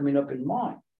images coming up in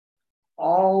mind.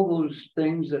 all those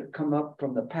things that come up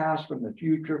from the past, from the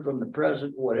future, from the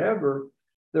present, whatever,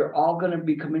 they're all going to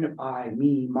be coming up. I,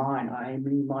 me, mine, I,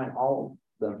 me, mine, all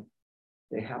of them.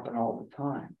 They happen all the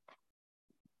time.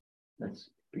 That's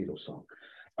a Beatles song.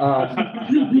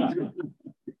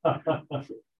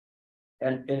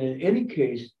 And in any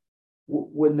case,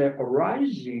 when they're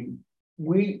arising,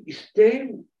 we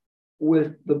stay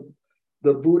with the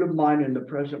Buddha mind in the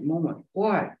present moment.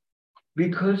 Why?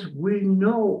 Because we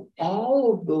know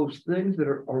all of those things that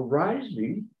are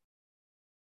arising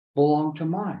belong to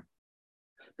mine.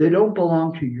 They don't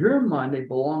belong to your mind, they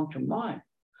belong to mine.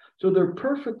 So they're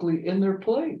perfectly in their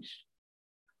place.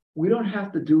 We don't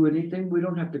have to do anything. We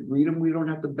don't have to greet them. We don't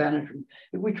have to banish them.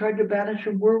 If we tried to banish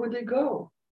them, where would they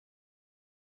go?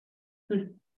 You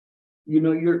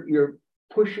know, you're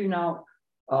pushing out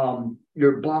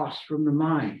your boss from the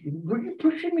mind. Where are you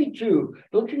pushing me to?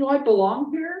 Don't you know I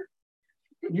belong here?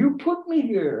 You put me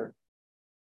here.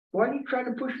 Why are you trying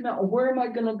to push me out? Where am I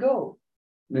going to go?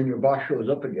 And then your boss shows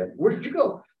up again. Where did you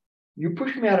go? You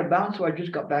pushed me out of bounds, so I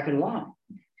just got back in line.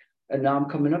 And now I'm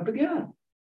coming up again.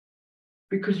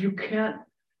 Because you can't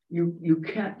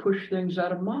push things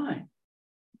out of mind.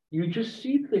 You just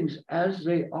see things as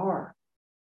they are.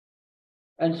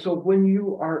 And so when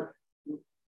you are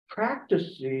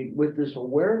practicing with this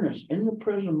awareness in the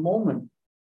present moment,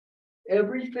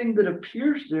 everything that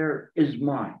appears there is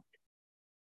mind.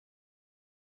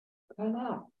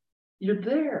 Voila. You're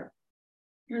there.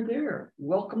 You're there.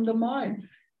 Welcome to mind.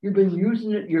 You've been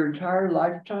using it your entire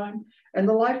lifetime, and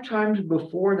the lifetimes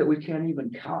before that we can't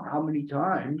even count how many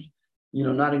times, you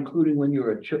know, not including when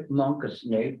you're a chipmunk, a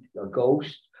snake, a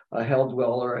ghost, a hell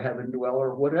dweller, a heaven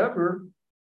dweller, whatever.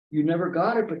 You never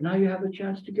got it, but now you have a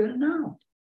chance to get it now.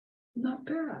 Not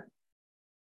bad.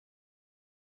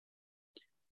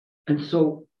 And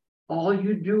so all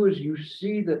you do is you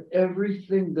see that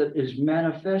everything that is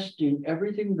manifesting,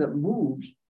 everything that moves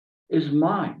is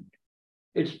mind.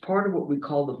 It's part of what we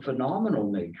call the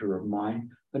phenomenal nature of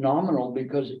mind. Phenomenal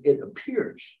because it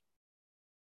appears.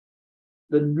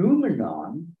 The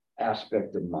noumenon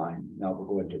aspect of mind, now we're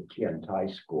going to Tian Tai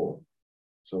school.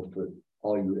 So for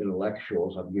all you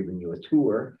intellectuals, I'm giving you a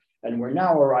tour. And we're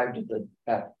now arrived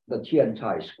at the Tian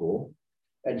Tai school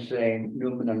and saying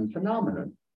noumenon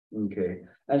phenomenon. Okay.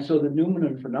 And so the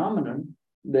noumenon phenomenon,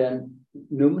 then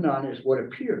noumenon is what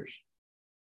appears.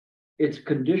 It's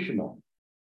conditional.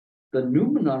 The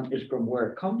noumenon is from where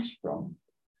it comes from.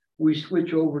 We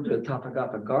switch over to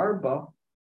Tathagata Garbha,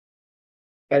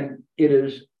 and it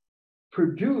is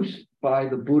produced by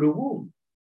the Buddha womb.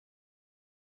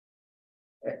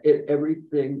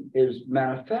 Everything is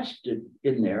manifested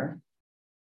in there.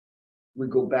 We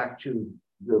go back to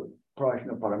the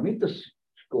Prajnaparamita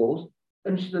schools,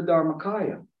 and it's the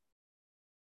Dharmakaya.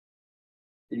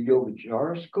 The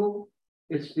Yogacara school,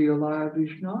 it's the Alaya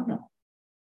Vijnana.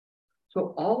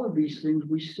 So all of these things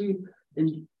we see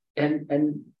and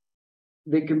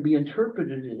they can be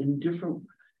interpreted in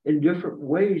different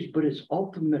ways, but it's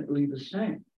ultimately the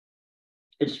same.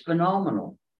 It's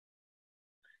phenomenal.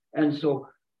 And so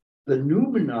the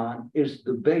noumenon is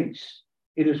the base.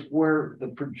 It is where the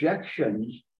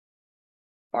projections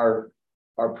are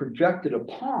projected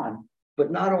upon.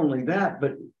 But not only that,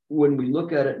 but when we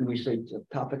look at it and we say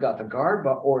Tathagata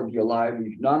Garbha or the Alaya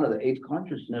Vijnana, the eighth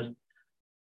consciousness,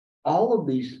 all of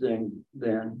these things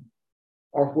then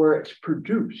are where it's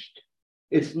produced.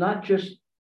 It's not just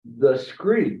the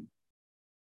screen,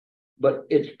 but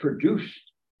it's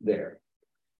produced there.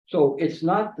 So it's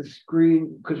not the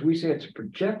screen, because we say it's a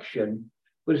projection,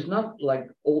 but it's not like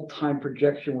old time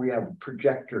projection where you have a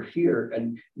projector here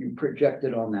and you project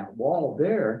it on that wall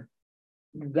there.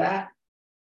 That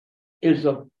is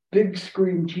a big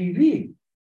screen TV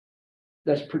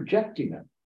that's projecting it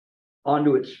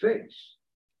onto its face.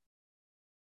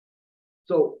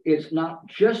 So it's not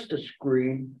just a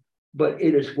screen, but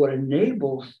it is what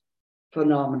enables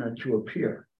phenomena to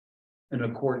appear in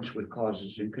accordance with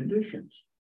causes and conditions.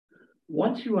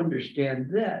 Once you understand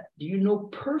that, do you know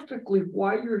perfectly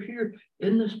why you're here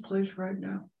in this place right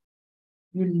now?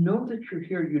 You know that you're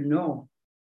here, you know.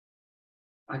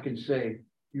 I can say,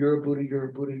 you're a Buddha, you're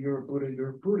a Buddha, you're a Buddha, you're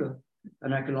a Buddha.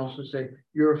 And I can also say,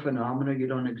 you're a phenomena, you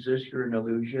don't exist, you're an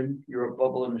illusion, you're a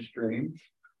bubble in a stream,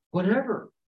 whatever.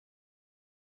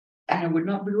 And I would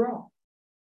not be wrong.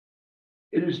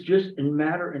 It is just in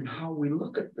matter in how we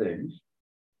look at things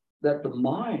that the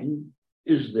mind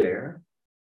is there,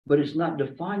 but it's not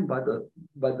defined by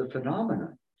the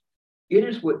phenomena. It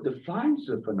is what defines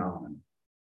the phenomenon.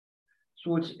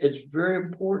 So it's very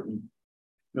important.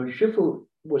 You know, Shifu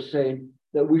was saying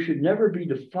that we should never be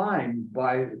defined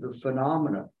by the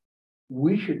phenomena.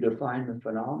 We should define the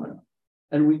phenomena.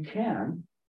 And we can.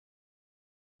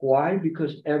 Why?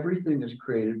 Because everything is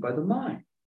created by the mind.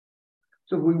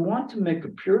 So if we want to make a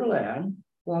pure land,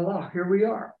 voila, here we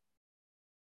are.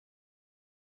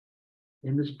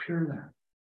 In this pure land.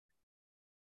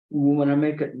 When I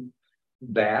make it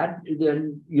bad,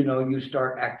 then, you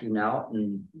start acting out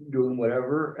and doing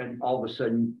whatever, and all of a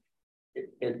sudden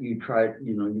you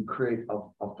create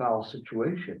a foul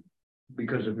situation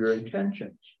because of your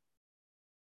intentions.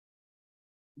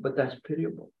 But that's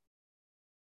pitiable.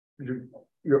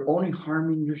 You're only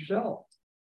harming yourself.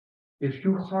 If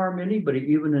you harm anybody,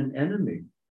 even an enemy,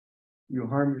 you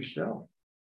harm yourself.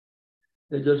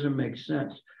 It doesn't make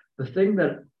sense. The thing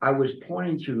that I was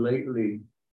pointing to lately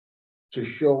to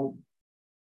show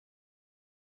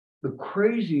the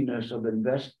craziness of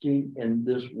investing in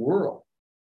this world.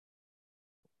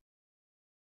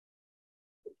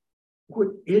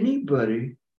 Would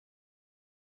anybody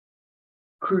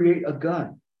create a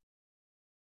gun?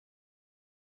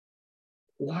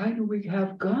 Why do we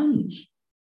have guns?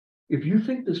 If you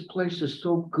think this place is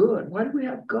so good, why do we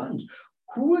have guns?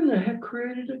 Who in the heck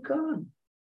created a gun?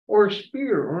 Or a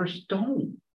spear or a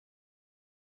stone?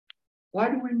 Why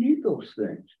do we need those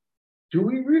things? Do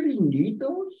we really need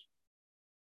those?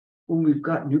 When we've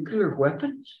got nuclear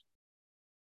weapons,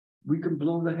 we can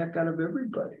blow the heck out of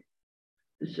everybody.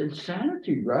 It's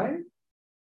insanity, right?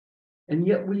 And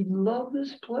yet we love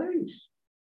this place.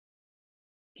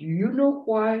 Do you know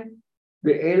why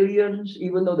the aliens,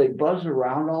 even though they buzz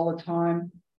around all the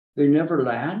time, they never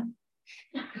land?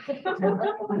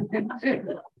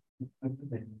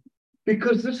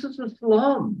 Because this is a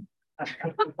slum.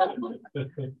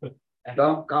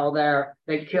 Don't go there.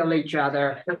 They kill each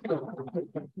other.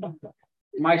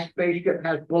 My spaceship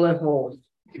has bullet holes.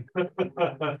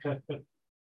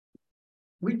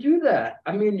 We do that.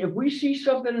 I mean, if we see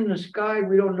something in the sky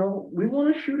we don't know, we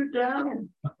want to shoot it down.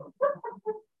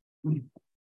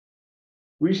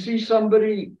 We see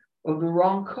somebody of the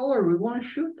wrong color, we want to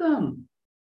shoot them.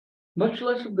 Much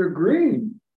less if they're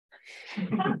green.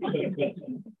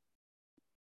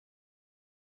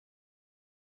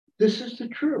 This is the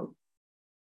truth.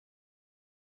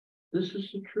 This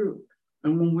is the truth.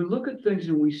 And when we look at things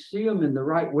and we see them in the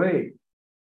right way,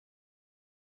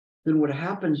 then what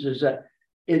happens is that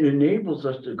it enables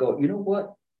us to go, you know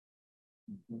what?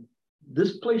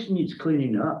 This place needs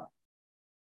cleaning up.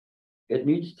 It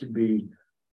needs to be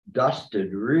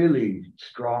dusted really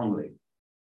strongly,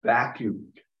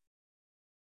 vacuumed.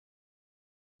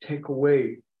 Take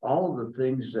away all of the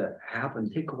things that happen,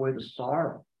 take away the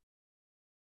sorrow.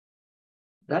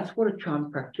 That's what a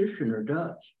Chan practitioner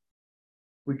does.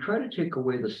 We try to take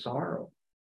away the sorrow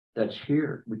that's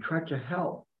here. We try to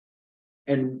help.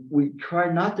 And we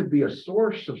try not to be a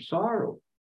source of sorrow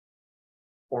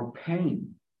or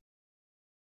pain.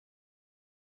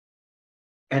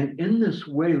 And in this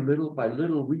way, little by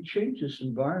little, we change this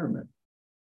environment.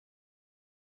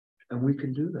 And we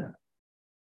can do that.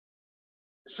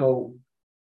 So,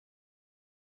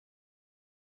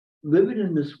 living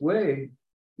in this way,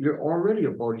 you're already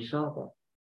a bodhisattva.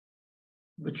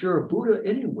 But you're a Buddha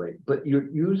anyway, but you're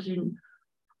using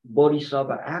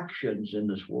bodhisattva actions in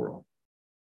this world.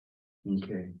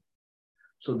 Okay.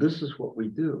 So this is what we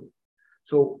do.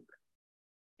 So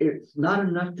it's not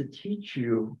enough to teach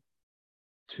you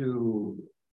to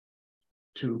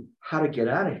how to get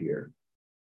out of here,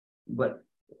 but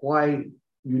why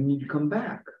you need to come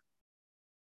back.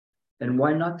 And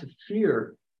why not to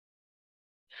fear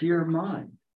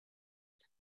mind.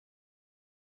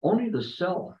 Only the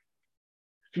self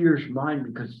fears mind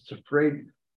because it's afraid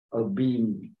of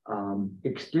being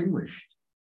extinguished.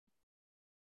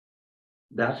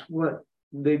 That's what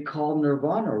they call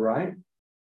nirvana, right?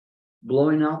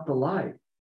 Blowing out the light.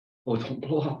 Oh, don't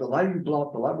blow out the light. If you blow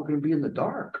out the light, we're going to be in the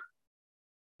dark.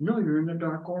 No, you're in the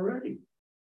dark already.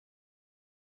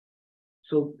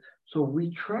 So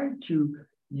we try to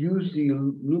use the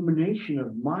illumination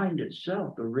of mind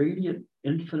itself, the radiant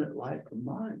infinite light of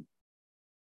mind.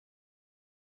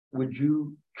 Would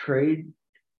you trade,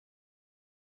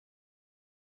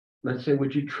 let's say,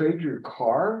 would you trade your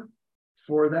car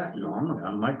for that? No, I'm not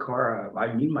on my car.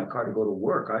 I need my car to go to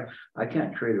work. I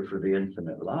can't trade it for the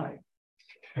infinite light.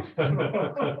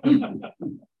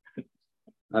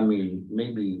 I mean,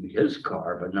 maybe his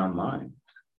car, but not mine.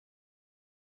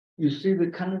 You see the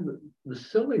kind of the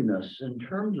silliness in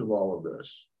terms of all of this.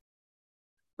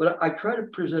 But I try to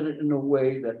present it in a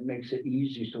way that makes it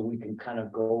easy so we can kind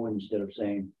of go instead of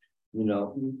saying,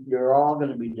 you're all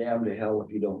going to be damned to hell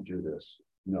if you don't do this.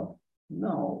 No,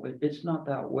 it's not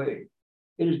that way.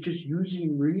 It is just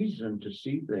using reason to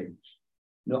see things.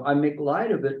 I make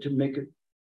light of it to make it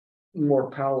more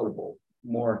palatable,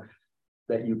 more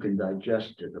that you can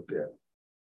digest it a bit.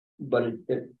 But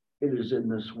it is in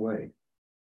this way.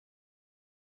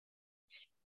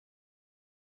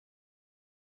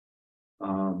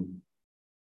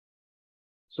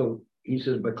 So he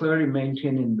says, by clarity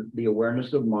maintaining the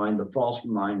awareness of mind, the false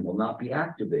mind will not be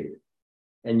activated,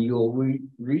 and you'll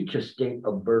reach a state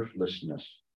of birthlessness.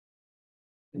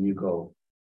 And you go,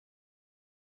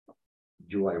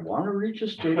 do I want to reach a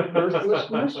state of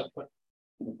birthlessness?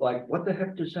 Like, what the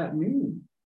heck does that mean?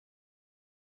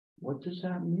 What does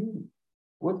that mean?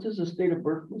 What does a state of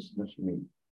birthlessness mean,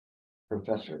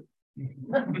 Professor?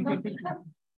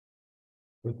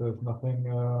 But there's nothing,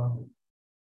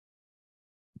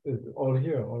 it's all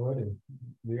here already,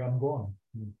 the unborn.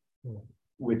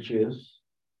 Which is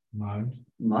Mind.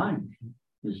 mind.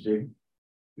 You see,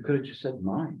 you could have just said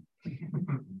mind.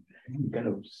 You kind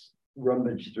of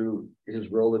rummage through his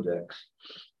Rolodex.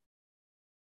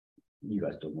 You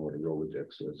guys don't know what a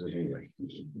Rolodex is anyway.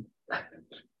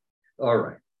 All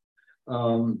right.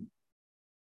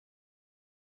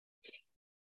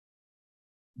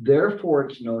 Therefore,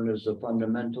 it's known as a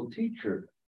fundamental teacher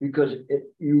because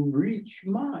you reach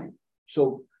mind.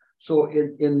 So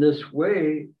in this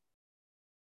way,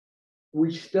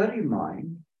 we study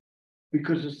mind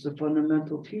because it's the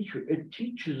fundamental teacher. It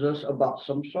teaches us about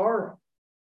samsara.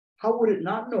 How would it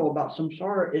not know about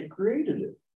samsara? It created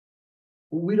it.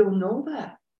 We don't know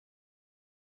that.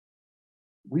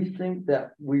 We think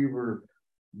that we were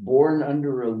born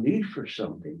under a leaf or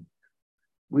something.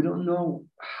 We don't know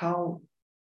how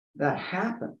that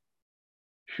happened.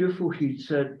 Shifu, he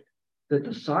said that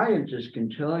the scientists can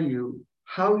tell you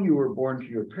how you were born to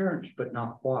your parents, but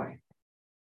not why.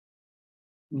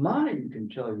 Mind can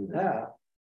tell you that.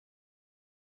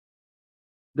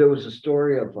 There was a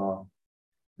story of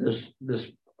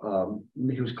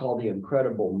he was called the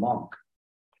Incredible Monk,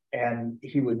 and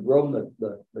he would roam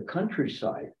the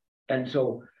countryside. And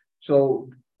so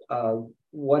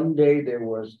one day they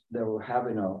were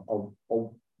having a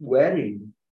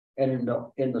wedding, and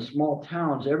in the small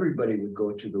towns, everybody would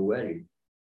go to the wedding.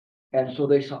 And so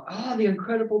they saw, the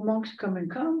Incredible Monk's coming,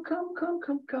 come.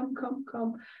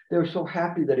 They were so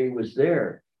happy that he was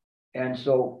there. And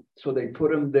so they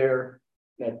put him there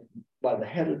by the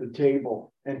head of the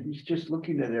table, and he's just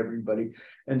looking at everybody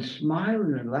and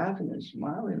smiling and laughing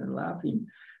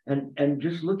and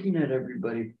just looking at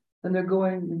everybody. And they're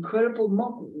going, Incredible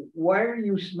Monk, why are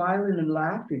you smiling and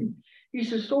laughing? He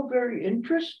says, so very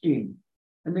interesting.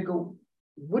 And they go,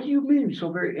 what do you mean, so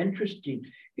very interesting?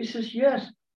 He says, yes,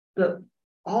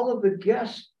 all of the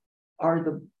guests are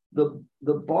the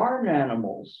barn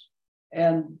animals,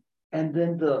 and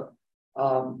then the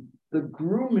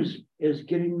groom is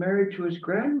getting married to his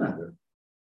grandmother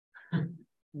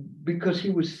because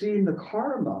he was seeing the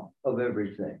karma of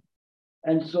everything.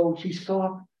 And so he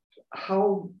saw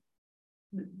how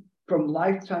from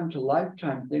lifetime to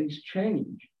lifetime things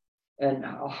change, and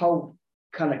how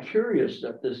kind of curious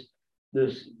that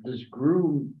this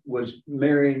groom was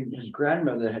marrying his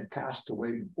grandmother that had passed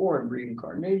away before and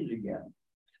reincarnated again.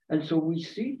 And so we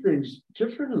see things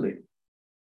differently.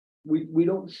 We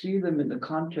don't see them in the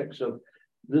context of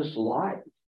this life.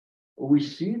 We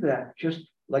see that, just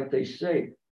like they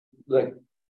say, like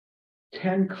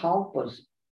 10 kalpas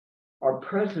are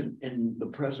present in the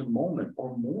present moment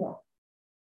or more.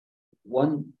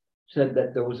 One said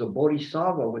that there was a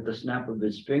bodhisattva with the snap of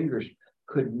his fingers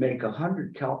could make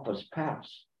 100 kalpas pass.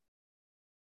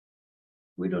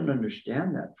 We don't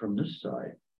understand that from this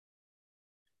side.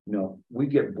 No, we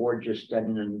get bored just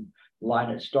standing in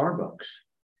line at Starbucks.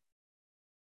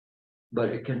 But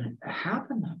it can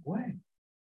happen that way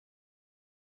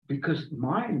because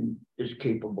mind is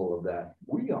capable of that.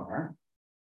 We are,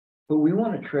 but we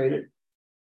want to trade it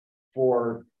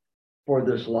for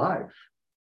this life.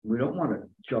 We don't want to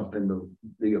jump into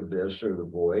the abyss or the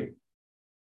void.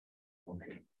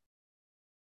 Okay.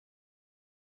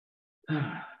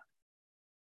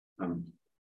 I'm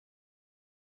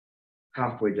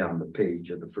halfway down the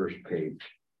page of the first page.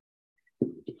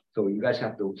 So you guys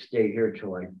have to stay here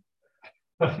till I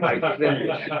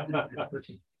finish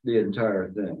the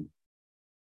entire thing.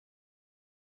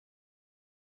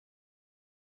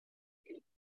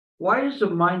 Why is the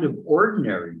mind of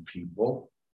ordinary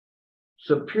people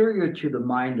superior to the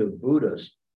mind of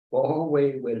Buddhists? Oh,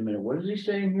 wait a minute. What is he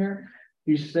saying here?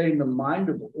 He's saying the mind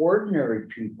of ordinary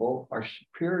people are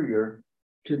superior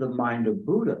to the mind of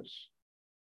Buddhists.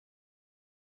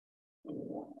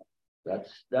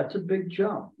 That's a big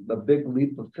jump, a big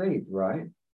leap of faith, right?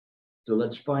 So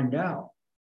let's find out.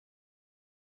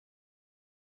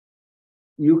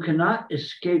 You cannot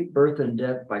escape birth and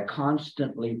death by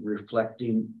constantly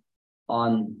reflecting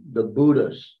on the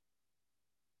Buddhas.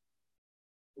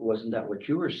 wasn't that what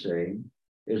you were saying?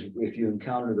 Is if you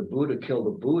encounter the Buddha, kill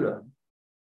the Buddha,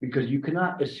 because you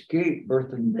cannot escape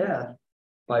birth and death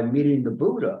by meeting the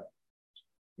Buddha.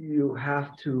 You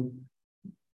have to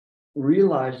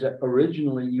realize that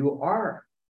originally you are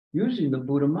using the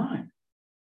Buddha mind.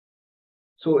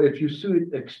 So if you see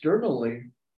it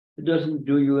externally, it doesn't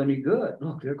do you any good.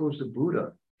 Look, there goes the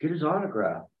Buddha. Get his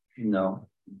autograph. You know,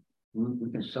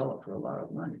 we can sell it for a lot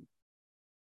of money.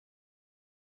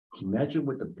 Imagine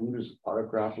what the Buddha's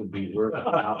autograph would be worth.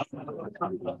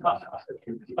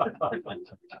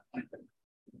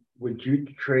 Would you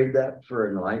trade that for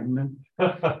enlightenment?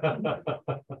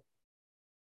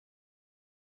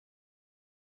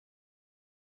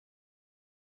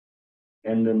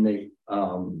 And then they,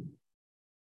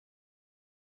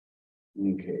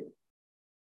 okay.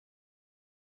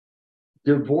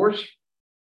 Divorce,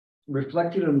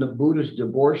 reflected on the Buddha's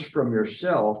divorce from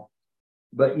yourself,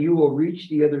 but you will reach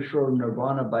the other shore of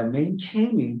nirvana by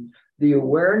maintaining the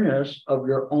awareness of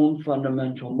your own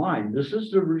fundamental mind. This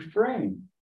is the refrain.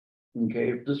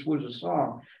 Okay, if this was a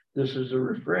song, this is a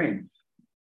refrain.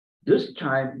 This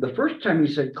time, the first time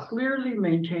he said clearly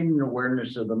maintaining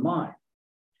awareness of the mind.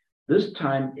 This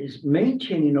time is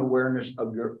maintaining awareness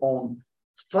of your own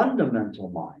fundamental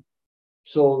mind.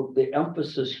 So the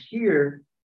emphasis here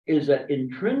is that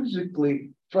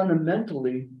intrinsically,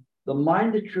 fundamentally, the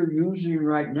mind that you're using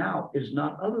right now is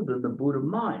not other than the Buddha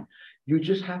mind. You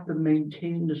just have to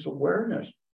maintain this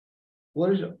awareness.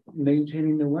 What is it?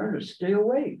 Maintaining the awareness. Stay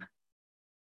awake.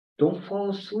 Don't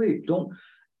fall asleep. Don't,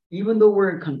 even though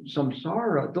we're in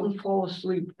samsara, don't fall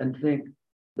asleep and think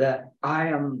that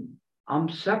I'm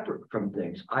separate from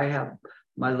things. I have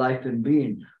my life and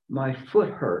being. My foot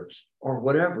hurts or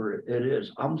whatever it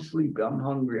is. I'm sleepy. I'm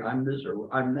hungry. I'm this or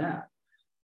I'm that.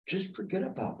 Just forget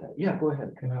about that. Yeah, go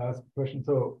ahead. Can I ask a question?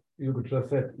 So you just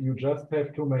said you just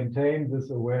have to maintain this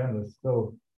awareness.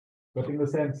 So, but in the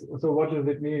sense, so what does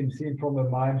it mean seen from a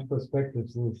mind perspective?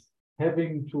 This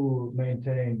having to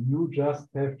maintain, you just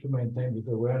have to maintain this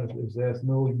awareness if there's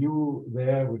no you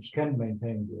there which can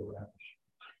maintain the awareness.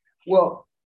 Well,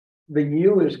 the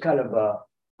you is kind of a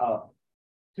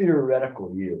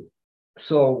theoretical you.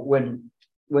 So when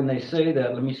they say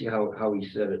that, let me see how he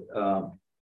said it.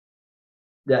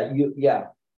 That you, yeah,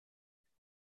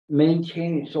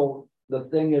 maintaining. So the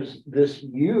thing is, this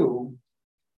you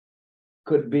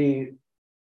could be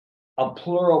a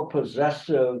plural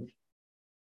possessive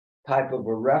type of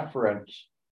a reference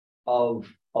of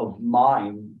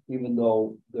mine, even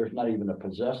though there's not even a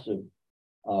possessive,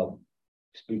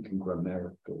 speaking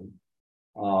grammatically.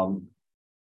 I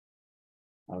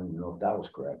don't even know if that was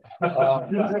correct.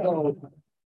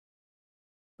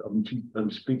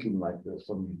 I'm speaking like this.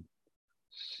 Some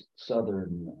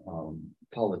Southern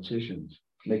politicians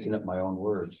making up my own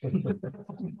words.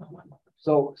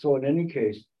 So in any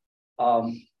case,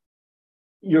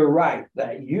 you're right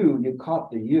that you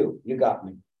caught the you got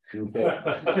me. Okay.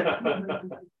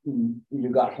 You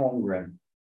got Holmgren.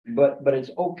 But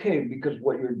it's okay, because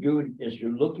what you're doing is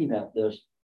you're looking at this,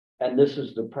 and this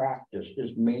is the practice,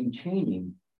 is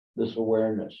maintaining this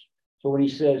awareness. So when he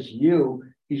says you,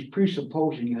 he's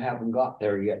presupposing you haven't got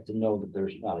there yet to know that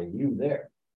there's not a you there.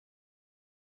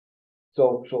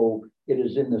 So it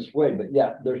is in this way, but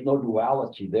yeah, there's no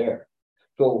duality there.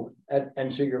 So,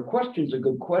 and so your question's a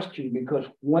good question, because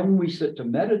when we sit to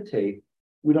meditate,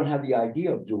 we don't have the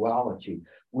idea of duality.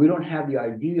 We don't have the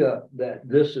idea that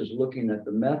this is looking at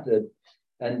the method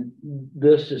and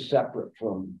this is separate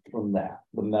from that,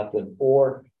 the method,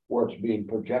 or where it's being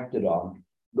projected on.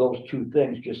 Those two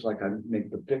things, just like I make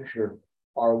the picture,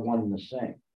 are one and the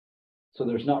same. So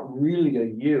there's not really a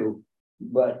you,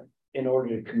 but in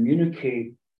order to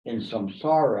communicate in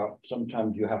samsara,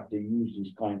 sometimes you have to use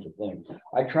these kinds of things.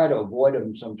 I try to avoid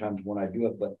them sometimes when I do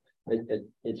it, but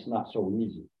it's not so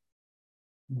easy.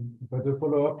 But to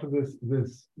follow up to this,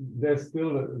 there's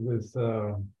still this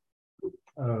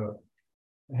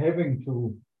having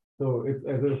to, so it's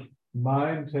as if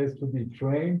mind has to be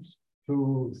trained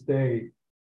to stay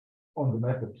on the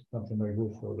method, something like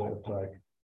this. So that's like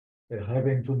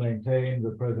having to maintain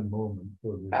the present moment.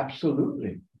 So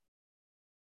Absolutely.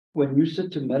 When you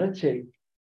sit to meditate,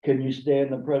 can you stay in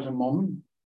the present moment?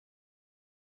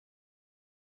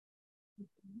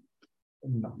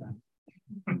 No.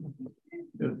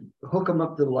 Hook them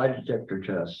up to the lie detector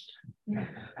test.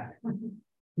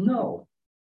 No.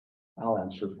 I'll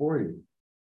answer for you.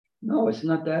 No, it's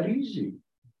not that easy.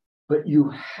 But you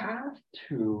have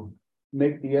to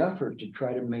make the effort to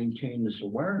try to maintain this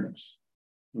awareness.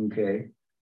 Okay.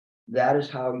 That is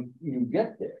how you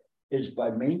get there, is by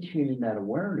maintaining that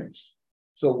awareness.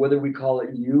 So whether we call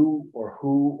it you or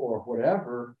who or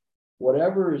whatever,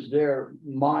 whatever is there,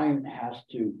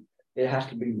 it has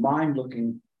to be mind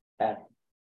looking at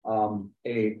an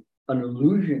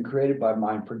illusion created by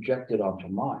mind projected onto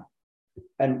mind.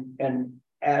 And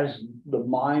as the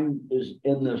mind is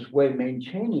in this way,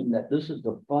 maintaining that this is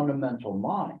the fundamental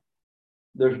mind,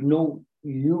 there's no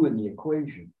you in the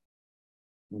equation.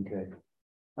 Okay.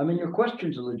 I mean, your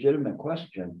question's a legitimate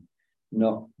question,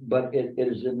 no, but it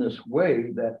is in this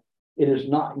way that it is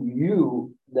not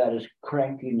you that is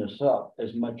cranking this up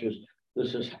as much as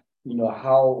this is,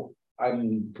 how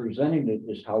I'm presenting it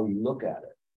is how you look at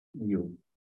it.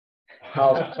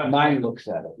 How mind looks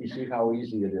at it. You see how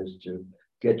easy it is to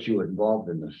get you involved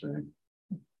in this thing.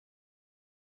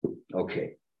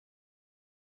 Okay.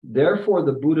 Therefore,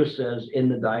 the Buddha says in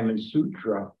the Diamond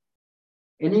Sutra,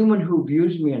 anyone who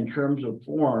views me in terms of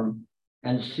form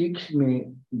and seeks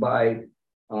me by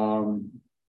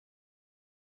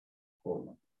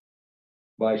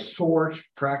source,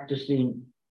 practicing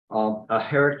a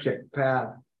heretic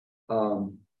path,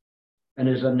 and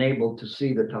is unable to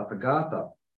see the Tathagata.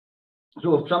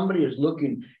 So if somebody is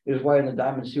looking, is why in the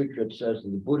Diamond Sutra it says that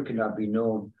the Buddha cannot be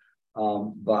known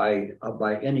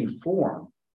by any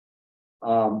form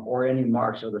or any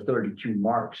marks of the 32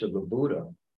 marks of the Buddha.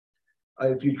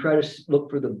 If you try to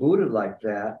look for the Buddha like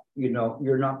that,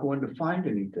 you're not going to find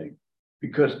anything,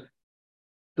 because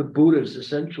the Buddha is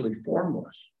essentially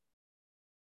formless,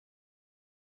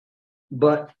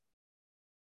 but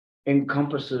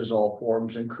encompasses all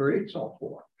forms and creates all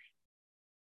forms.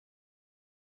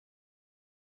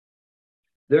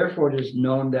 Therefore, it is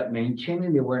known that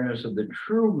maintaining the awareness of the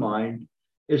true mind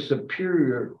is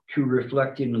superior to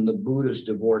reflecting on the Buddha's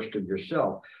divorced of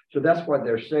yourself. So that's why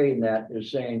they're saying that,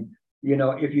 is saying,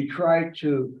 if you try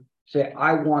to say,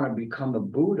 I want to become a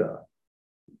Buddha,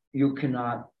 you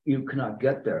cannot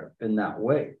get there in that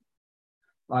way.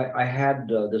 I had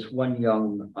this one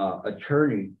young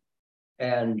attorney,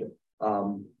 and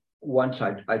once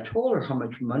I told her how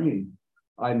much money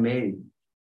I made,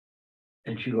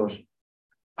 and she goes,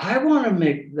 I want to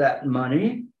make that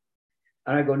money.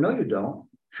 And I go, no, you don't.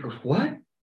 She goes, what?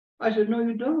 I said, no,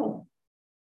 you don't.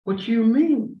 What do you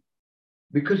mean?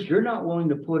 Because you're not willing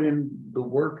to put in the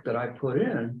work that I put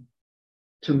in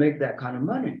to make that kind of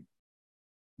money.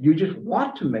 You just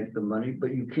want to make the money,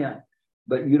 but you can't,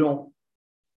 but you don't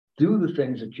do the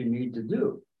things that you need to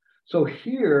do. So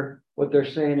here, what they're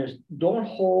saying is, don't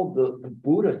hold the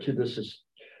Buddha to this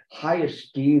high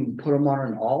esteem, put him on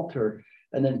an altar,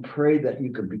 and then pray that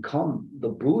you can become the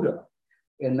Buddha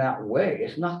in that way.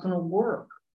 It's not going to work.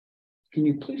 Can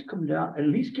you please come down, at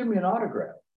least give me an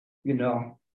autograph?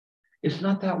 It's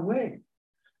not that way.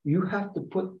 You have to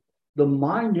put the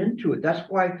mind into it. That's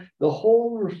why the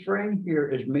whole refrain here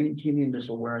is maintaining this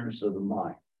awareness of the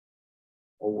mind.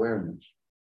 Awareness.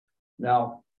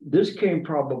 Now, this came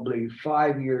probably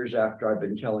 5 years after I've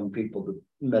been telling people to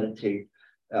meditate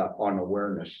on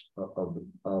awareness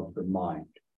of the mind.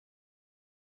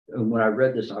 And when I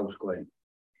read this, I was going,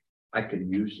 I can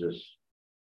use this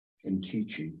in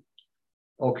teaching.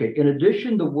 Okay, in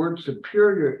addition, the word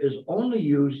superior is only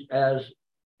used as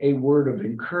a word of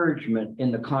encouragement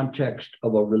in the context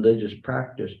of a religious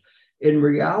practice. In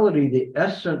reality, the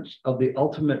essence of the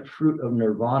ultimate fruit of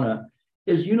nirvana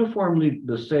is uniformly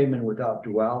the same and without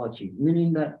duality,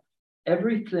 meaning that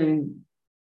everything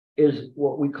is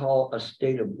what we call a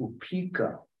state of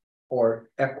upekkha, or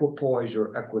equipoise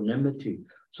or equanimity.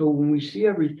 So when we see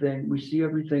everything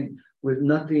with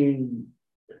nothing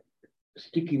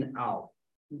sticking out,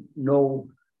 no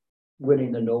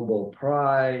winning the Nobel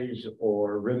Prize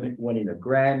or winning a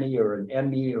Grammy or an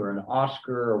Emmy or an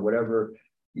Oscar or whatever,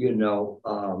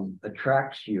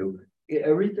 attracts you.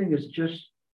 Everything is just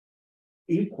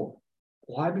equal.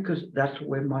 Why? Because that's the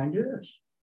way mind is.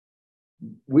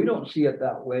 We don't see it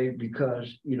that way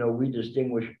because, we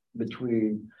distinguish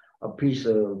between a piece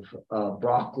of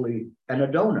broccoli and a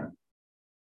donut.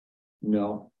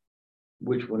 No,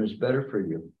 which one is better for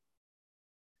you?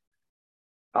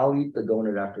 I'll eat the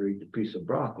donut after I eat the piece of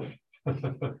broccoli.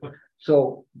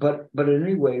 So, but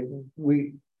anyway,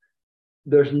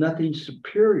 there's nothing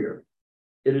superior.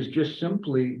 It is just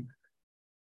simply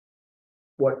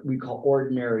what we call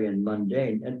ordinary and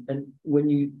mundane. And when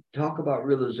you talk about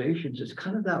realizations, it's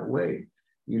kind of that way.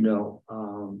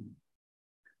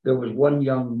 There was one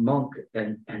young monk,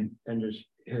 and his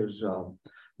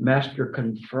master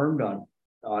confirmed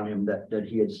on him that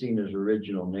he had seen his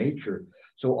original nature.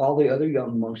 So all the other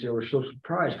young monks, they were so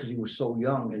surprised because he was so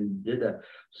young and did that.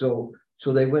 So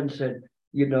they went and said,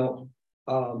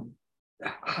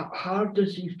 how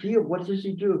does he feel? What does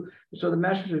he do? So the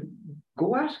master said,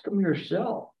 go ask him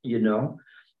yourself,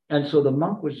 And so the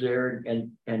monk was there,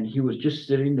 and he was just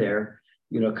sitting there,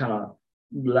 kind of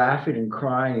laughing and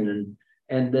crying,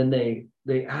 and then they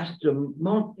asked him,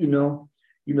 monk,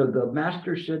 the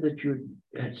master said that you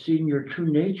had seen your true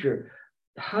nature.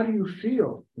 How do you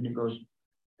feel? And he goes,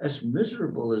 as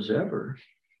miserable as ever.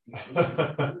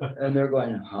 And they're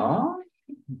going, huh?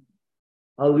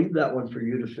 I'll leave that one for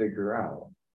you to figure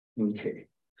out. Okay.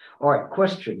 All right,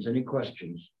 questions? Any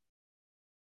questions?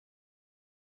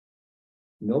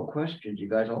 No questions. You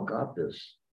guys all got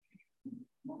this.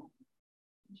 Could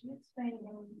you explain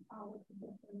what the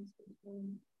difference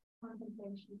between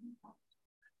contemplation and thought?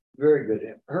 Very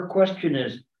good. Her question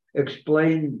is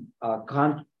explain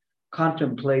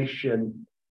contemplation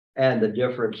and the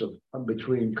difference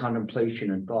between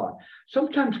contemplation and thought.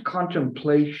 Sometimes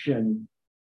contemplation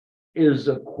is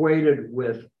equated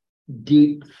with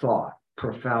deep thought,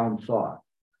 profound thought.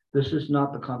 This is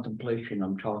not the contemplation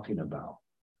I'm talking about.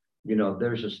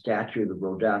 There's a statue, the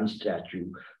Rodin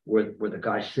statue, where the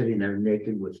guy's sitting there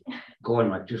naked with going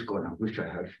like this, going, I wish I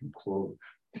had some clothes.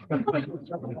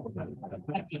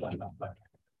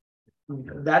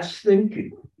 That's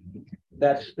thinking.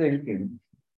 That's thinking.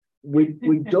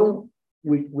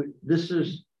 This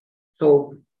is,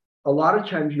 so a lot of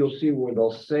times you'll see where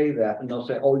they'll say that and they'll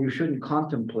say, oh, you shouldn't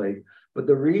contemplate. But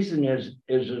the reason is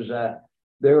that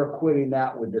they're equating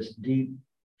that with this deep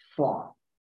thought.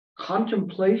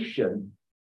 Contemplation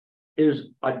is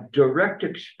a direct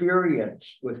experience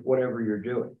with whatever you're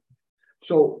doing.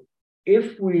 So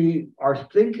if we are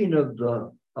thinking of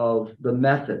the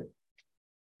method,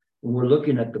 when we're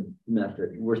looking at the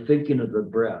method, we're thinking of the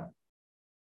breath.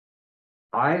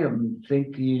 I am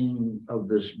thinking of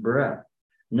this breath.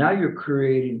 Now you're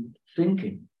creating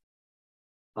thinking,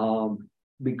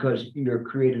 because you're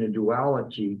creating a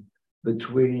duality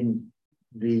between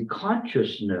the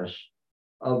consciousness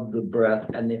of the breath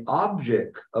and the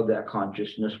object of that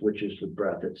consciousness, which is the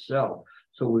breath itself.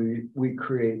 So we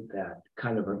create that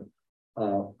kind of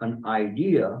an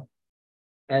idea,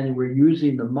 and we're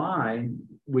using the mind,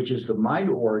 which is the mind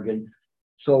organ.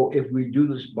 So if we do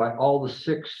this by all the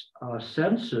 6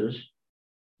 senses,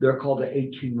 they're called the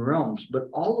 18 realms, but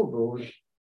all of those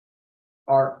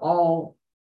are all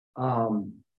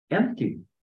empty.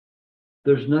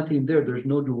 There's nothing there. There's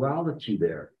no duality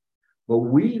there. But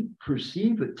we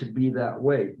perceive it to be that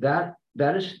way. That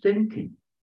is thinking.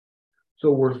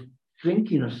 So we're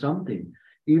thinking of something.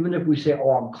 Even if we say,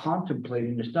 oh, I'm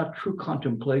contemplating, it's not true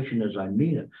contemplation as I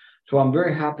mean it. So I'm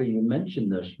very happy you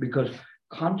mentioned this, because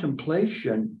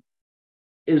contemplation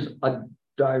is a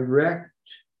direct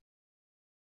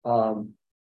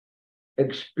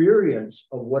experience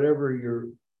of whatever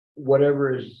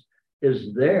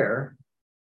is there,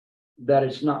 that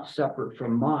it's not separate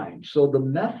from mind. So the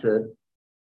method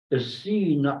is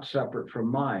seeing not separate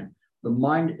from mind. The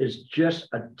mind is just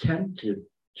attentive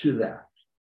to that.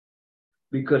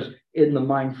 Because in the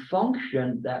mind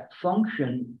function, that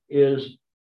function is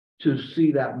to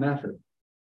see that method.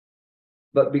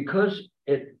 But because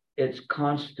it's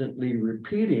constantly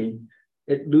repeating,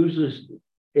 it loses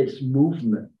its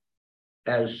movement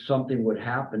as something would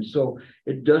happen. So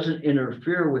it doesn't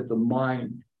interfere with the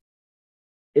mind.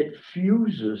 It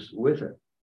fuses with it.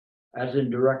 As in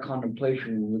direct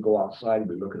contemplation, when we go outside,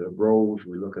 we look at a rose,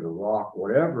 we look at a rock,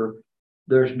 whatever,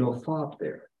 there's no thought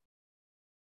there.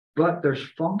 But there's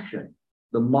function.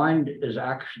 The mind is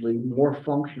actually more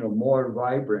functional, more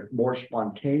vibrant, more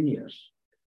spontaneous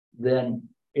than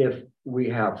if we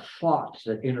have thoughts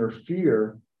that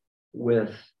interfere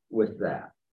with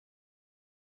that.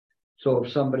 So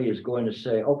if somebody is going to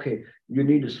say, okay, you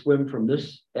need to swim from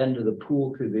this end of the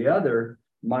pool to the other,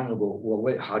 mind will go, well,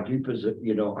 wait, how deep is it?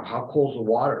 How cold's the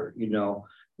water?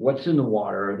 What's in the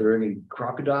water? Are there any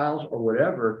crocodiles or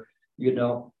whatever?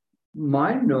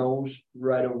 Mind knows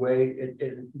right away.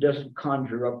 It doesn't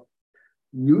conjure up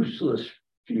useless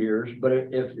fears, but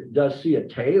if it does see a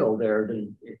tail there,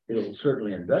 then it'll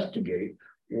certainly investigate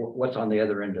what's on the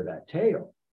other end of that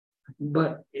tail.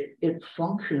 But it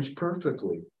functions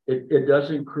perfectly. It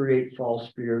doesn't create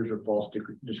false fears or false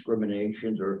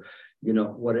discriminations or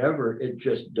whatever. It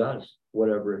just does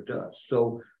whatever it does.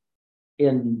 So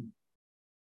in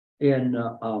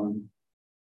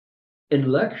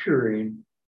lecturing,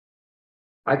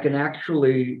 I can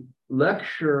actually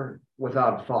lecture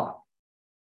without a thought.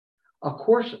 Of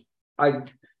course, I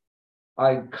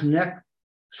connect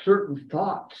certain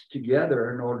thoughts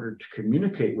together in order to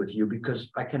communicate with you, because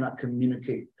I cannot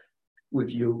communicate with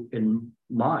you in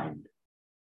mind.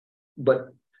 But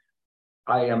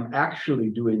I am actually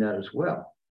doing that as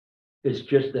well. It's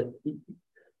just that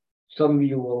some of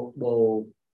you will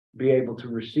be able to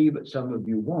receive it, some of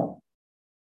you won't.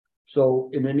 So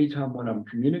in any time when I'm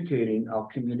communicating, I'll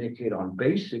communicate on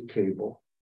basic cable,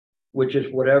 which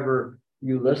is whatever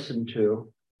you listen to,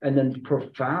 and then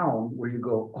profound, where you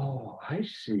go, oh, I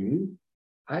see,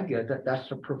 I get that,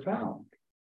 that's a profound.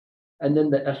 And then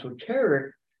the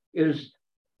esoteric is,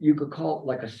 you could call it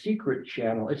like a secret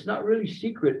channel. It's not really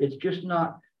secret, it's just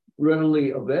not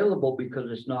readily available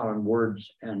because it's not on words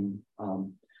and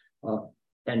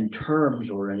terms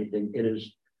or anything. It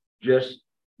is just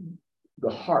the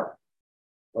heart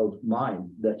of mind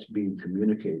that's being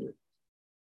communicated.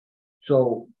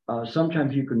 So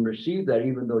sometimes you can receive that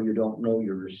even though you don't know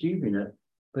you're receiving it,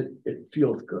 but it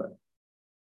feels good.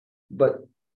 But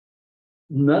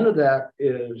none of that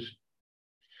is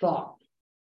thought.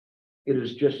 It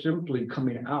is just simply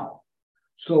coming out.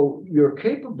 So you're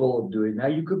capable of doing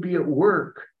that. You could be at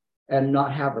work and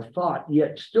not have a thought,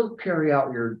 yet still carry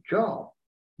out your job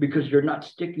because you're not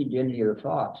sticking to any of the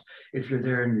thoughts. If you're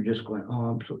there and you're just going, oh,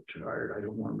 I'm so tired, I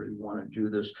don't really want to do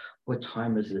this. What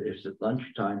time is it? Is it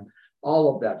lunchtime?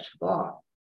 All of that's thought.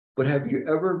 But have you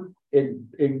ever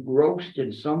engrossed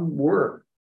in some work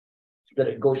that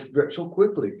it goes so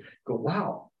quickly? Go,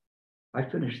 wow, I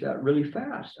finished that really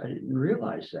fast. I didn't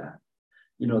realize that,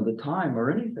 the time or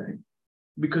anything,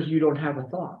 because you don't have a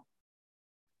thought.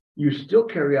 You still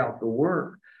carry out the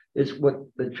work. It's what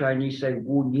the Chinese say,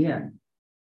 Wu Nian.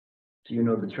 So you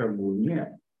know the term Wu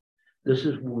Nian. This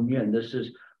is Wu Nian. This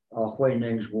is Hui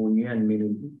Neng's Wu Nian,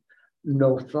 meaning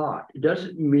no thought. It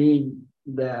doesn't mean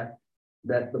that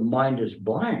the mind is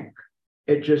blank.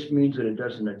 It just means that it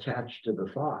doesn't attach to the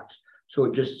thoughts. So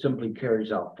it just simply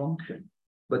carries out function.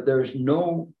 But there's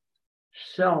no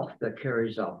self that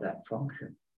carries out that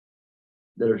function.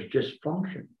 There's just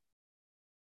function.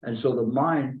 And so the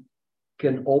mind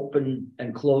can open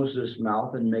and close this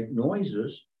mouth and make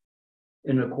noises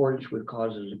in accordance with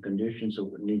causes and conditions of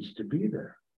what needs to be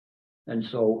there. And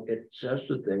so it says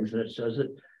the things, and it says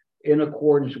it in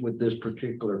accordance with this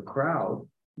particular crowd,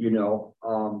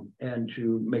 and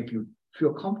to make you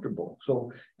feel comfortable.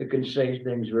 So it can say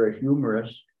things very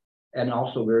humorous and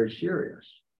also very serious,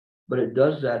 but it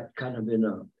does that kind of in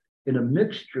a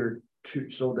mixture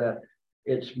so that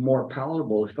it's more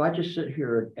palatable. If I just sit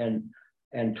here and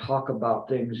talk about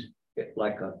things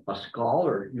like a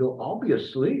scholar, I'll be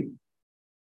asleep,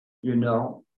 and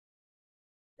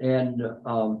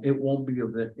it won't be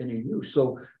of any use.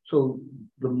 So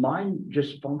the mind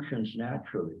just functions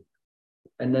naturally.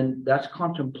 And then that's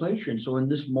contemplation. So in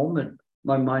this moment,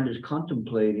 my mind is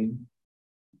contemplating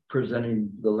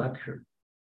presenting the lecture.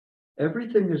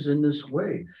 Everything is in this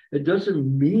way. It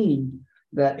doesn't mean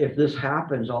that if this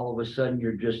happens, all of a sudden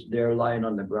you're just there lying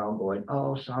on the ground going,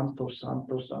 oh, Santos,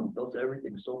 Santos, Santos,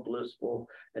 everything's so blissful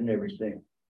and everything.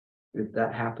 If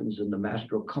that happens, then the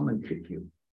master will come and kick you,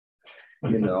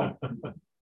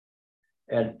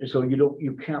 And so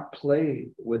you can't play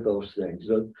with those things.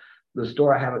 The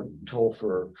story I haven't told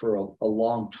for a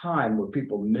long time where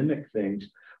people mimic things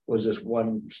was this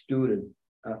one student.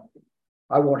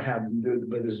 I won't have him do it,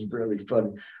 but this is really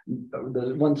fun.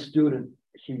 The one student,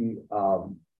 he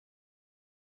was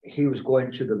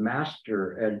going to the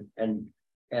master and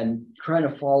trying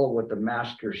to follow what the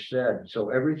master said. So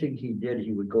everything he did,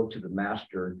 he would go to the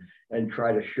master and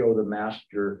try to show the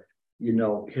master,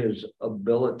 his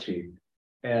ability.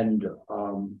 And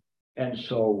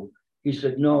so he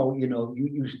said, no,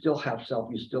 you still have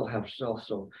self, you still have self.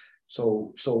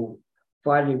 So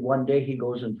finally, one day he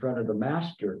goes in front of the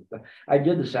master. I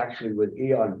did this actually with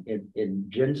Eon in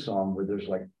Jinsong, where there's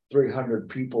like 300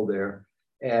 people there,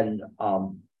 and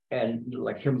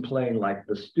like him playing like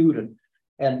the student.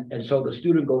 And so the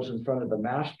student goes in front of the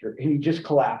master, and he just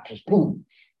collapses, boom,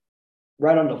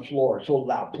 right on the floor, so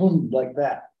loud, boom, like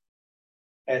that.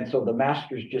 And so the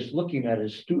master's just looking at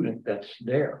his student that's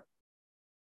there.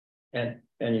 And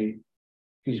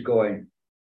he's going,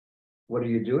 what are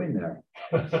you doing there?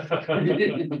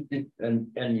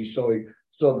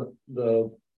 So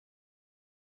the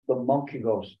monkey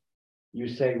goes, you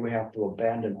say we have to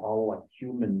abandon all like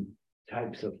human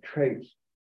types of traits.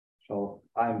 So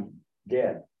I'm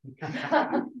dead.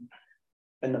 And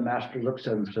the master looks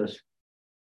at him and says,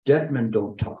 dead men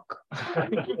don't talk.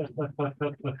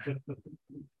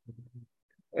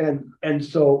 And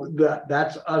so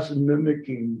that's us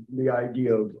mimicking the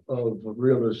idea of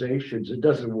realizations. It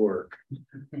doesn't work.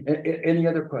 Any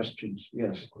other questions?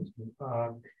 Yes.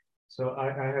 So I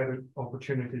had an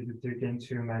opportunity to dig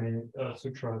into many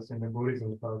sutras in the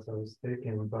Buddhism class I was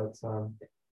taking, but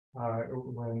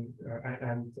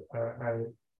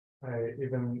I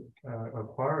even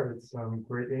acquired some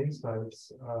great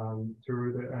insights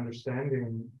through the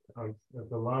understanding of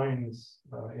the lines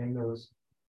in those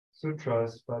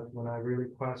sutras, but when I really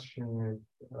question it,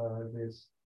 this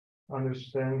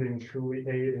understanding truly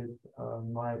aided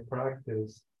my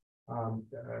practice.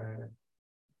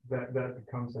 That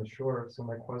becomes unsure. So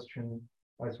my question,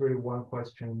 it's really one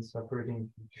question separating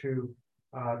two.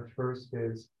 The first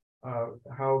is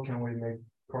how can we make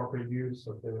proper use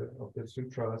of the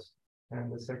sutras,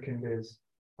 and the second is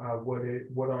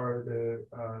what are the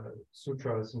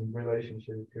sutras in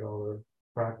relationship to our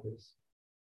practice?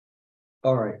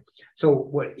 All right. So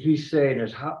what he's saying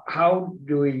is how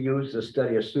do we use the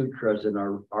study of sutras in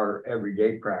our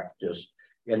everyday practice,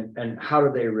 and how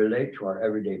do they relate to our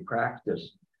everyday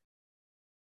practice?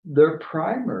 They're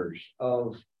primers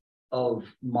of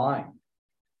mind.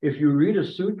 If you read a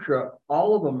sutra,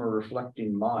 all of them are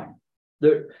reflecting mind.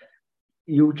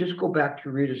 You just go back to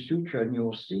read a sutra and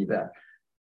you'll see that.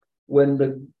 When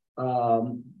the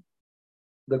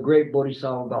great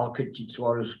Bodhisattva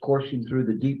Avalokiteshvara was coursing through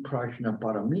the deep Prajna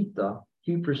Paramita,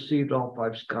 he perceived all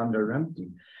five skandha are empty.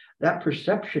 That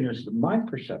perception is the mind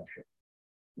perception.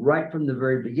 Right from the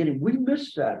very beginning, we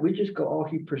miss that. We just go, oh,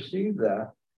 he perceived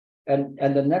that. And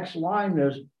the next line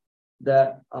is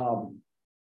that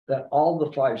that all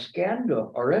the five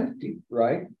skandha are empty,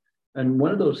 right? And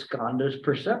one of those skandha is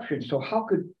perception. So how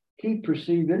could he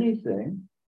perceive anything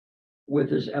with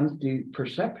his empty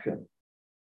perception?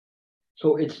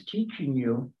 So it's teaching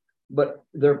you, but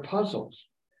they're puzzles.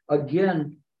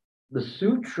 Again, the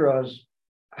sutras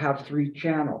have three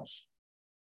channels.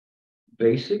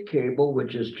 Basic cable,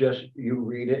 which is just you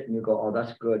read it and you go, oh,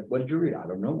 that's good. What did you read? I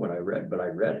don't know what I read, but I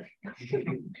read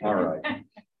it. All right.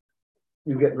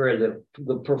 You get rid of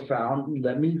the profound.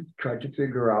 Let me try to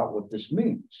figure out what this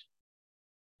means.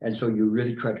 And so you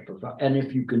really try to profound. And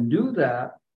if you can do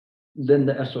that, then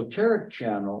the esoteric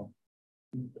channel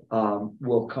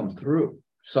will come through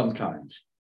sometimes.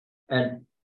 And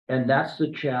that's the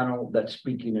channel that's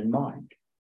speaking in mind.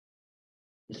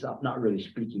 It's not really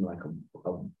speaking like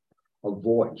a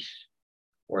voice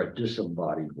or a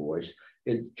disembodied voice.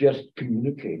 It's just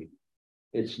communicating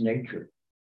its nature.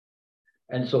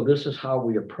 And so this is how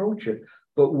we approach it,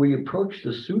 but we approach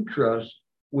the sutras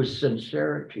with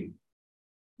sincerity.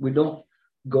 We don't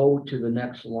go to the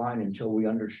next line until we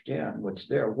understand what's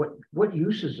there. What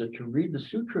use is it to read the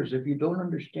sutras if you don't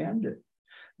understand it?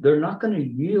 They're not going to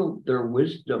yield their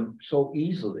wisdom so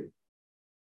easily.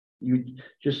 You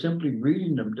just simply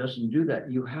reading them doesn't do that.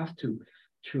 You have to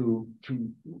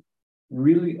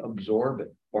really absorb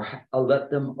it, or let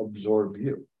them absorb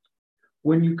you.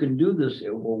 When you can do this,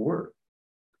 it will work.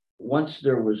 Once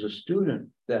there was a student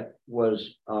that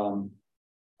was,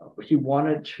 he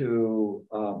wanted to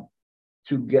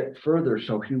get further,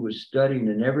 so he was studying,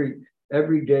 and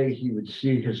every day he would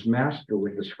see his master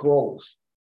with the scrolls,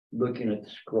 looking at the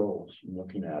scrolls and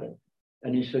looking at it.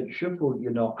 And he said,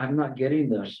 Shifu, I'm not getting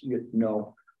this.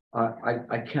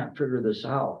 I can't figure this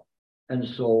out. And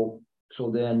so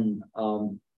then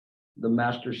the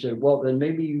master said, well, then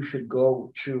maybe you should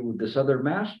go to this other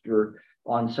master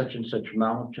on such and such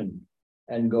mountain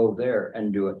and go there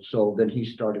and do it. So then he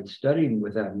started studying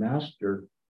with that master,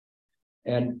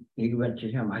 and he went to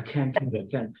him. I can't do it.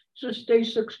 I can't. So stay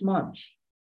 6 months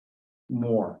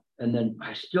more. And then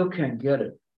I still can't get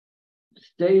it.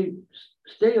 Stay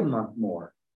a month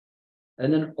more.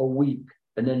 And then a week.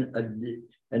 And then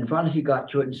and finally he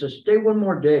got to it and says, stay one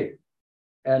more day.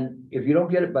 And if you don't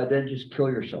get it by then, just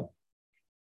kill yourself.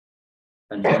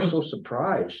 And he was so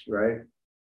surprised, right?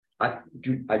 I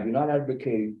do not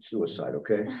advocate suicide,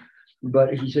 okay?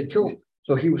 But he said, kill.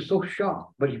 So he was so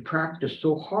shocked, but he practiced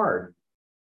so hard.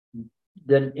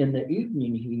 Then in the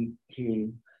evening,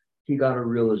 he got a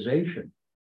realization.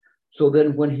 So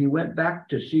then when he went back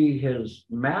to see his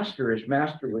master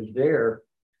was there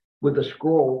with a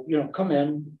scroll, come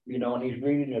in, and he's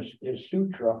reading his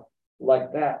sutra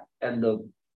like that.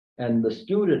 And the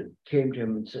student came to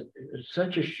him and said, it's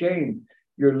such a shame.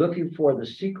 You're looking for the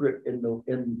secret in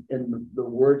the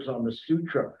words on the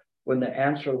sutra when the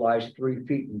answer lies 3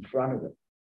 feet in front of it.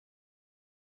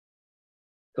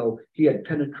 So he had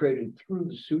penetrated through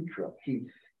the sutra.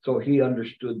 So he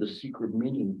understood the secret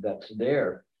meaning that's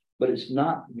there, but it's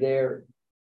not there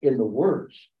in the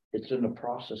words. It's in the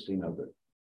processing of it.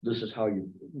 This is how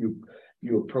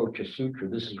you approach a sutra.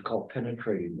 This is called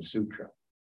penetrating the sutra.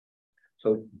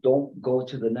 So don't go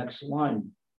to the next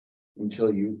line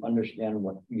until you understand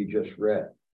what you just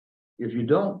read. If you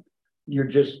don't, you're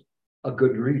just a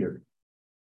good reader.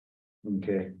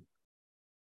 Okay.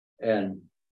 And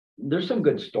there's some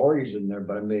good stories in there,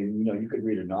 but I mean, you could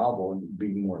read a novel and be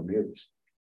more amused.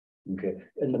 Okay.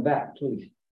 In the back,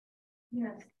 please.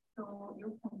 Yes, so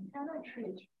you can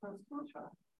penetrate the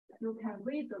sutra. you can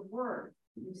read the word,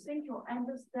 you think you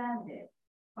understand it,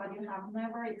 but you have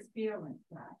never experienced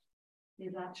that.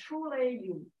 Is that truly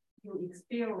you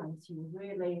experience, you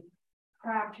really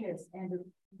practice and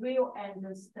will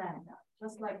understand that.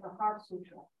 Just like the Heart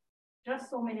Sutra, just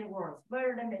so many words,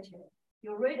 very limited.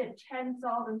 You read it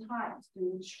 10,000 times, do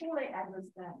you truly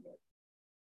understand it?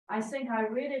 I think I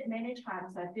read it many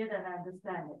times, I didn't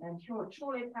understand it until I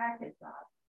truly practice that.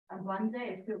 And one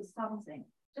day I feel something,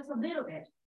 just a little bit,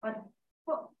 but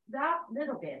for that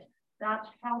little bit, that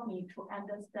helped me to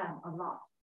understand a lot.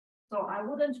 So I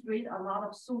wouldn't read a lot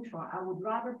of sutra, I would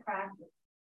rather practice.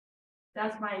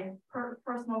 That's my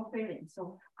personal feeling.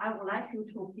 So I would like you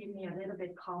to give me a little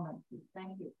bit comment.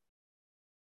 Thank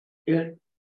you.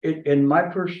 In my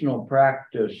personal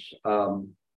practice,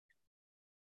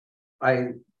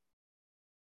 I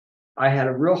had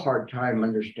a real hard time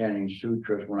understanding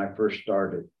sutras when I first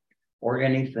started, or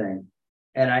anything.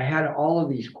 And I had all of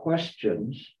these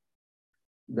questions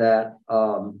that,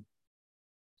 and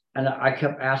I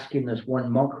kept asking this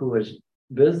one monk who was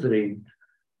visiting,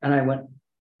 and I went,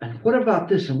 and what about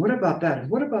this? And what about that? And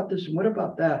what about this? And what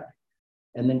about that?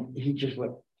 And then he just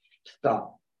went,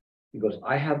 stop. He goes,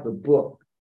 I have the book.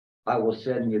 I will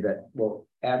send you that will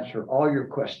answer all your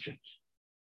questions.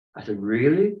 I said,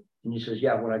 really? And he says,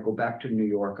 yeah, when I go back to New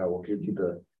York, I will give you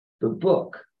the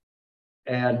book.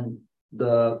 And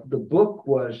the book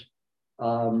was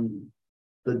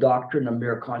the Doctrine of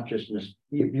Mere Consciousness.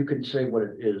 You can say what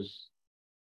it is.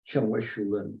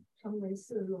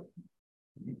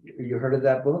 You heard of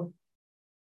that book?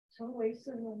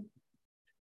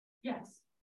 Yes.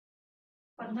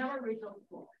 But never read those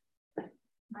books.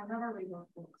 I never read those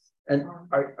books. And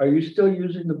are you still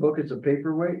using the book as a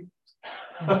paperweight?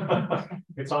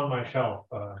 It's on my shelf.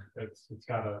 It's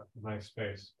got a nice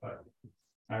space, but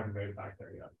I haven't made it back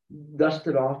there yet. Dust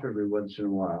it off every once in a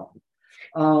while.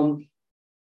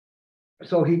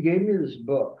 So he gave me this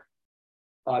book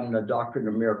on the Doctrine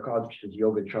of Mere Consciousness,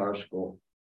 Yogacara School.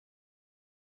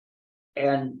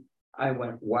 And I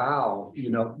went, wow,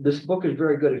 this book is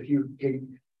very good. If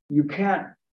you can't,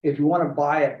 if you want to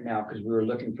buy it now, because we were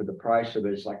looking for the price of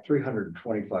it, it's like $325.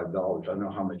 I don't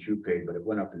know how much you paid, but it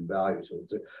went up in value. So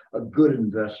it's a good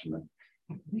investment.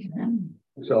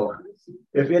 So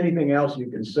if anything else, you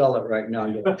can sell it right now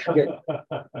and get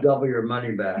double your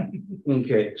money back.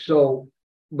 Okay, so,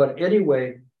 but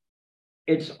anyway,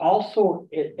 it's also,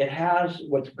 it has,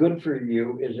 what's good for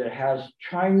you is it has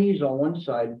Chinese on one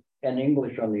side and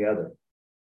English on the other.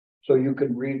 So you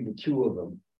can read the two of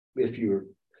them if you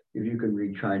can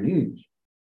read Chinese.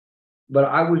 But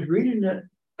I was reading it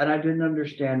and I didn't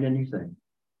understand anything.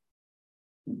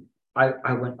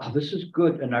 I went, oh, this is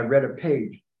good. And I read a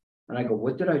page and I go,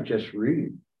 what did I just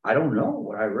read? I don't know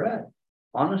what I read.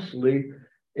 Honestly,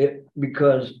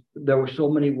 because there were so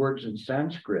many words in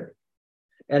Sanskrit.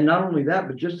 And not only that,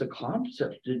 but just the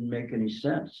concepts didn't make any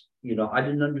sense. I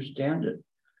didn't understand it.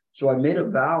 So I made a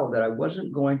vow that I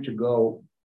wasn't going to go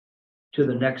to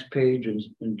the next page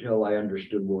until I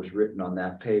understood what was written on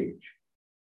that page.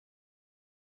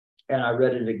 And I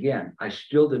read it again. I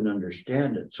still didn't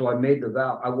understand it. So I made the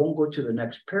vow, I won't go to the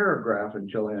next paragraph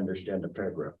until I understand the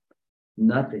paragraph.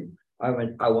 Nothing. I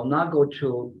went, I will not go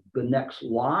to the next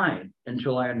line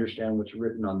until I understand what's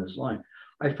written on this line.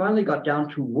 I finally got down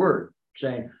to word,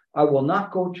 saying, I will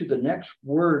not go to the next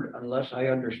word unless I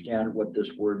understand what this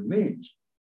word means.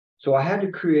 So I had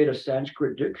to create a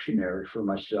Sanskrit dictionary for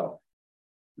myself,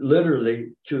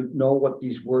 literally, to know what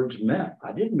these words meant.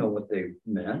 I didn't know what they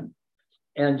meant.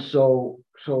 And so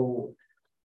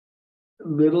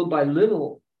little by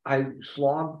little, I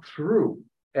slogged through,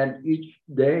 and each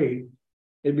day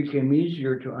it became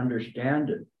easier to understand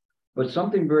it. But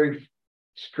something very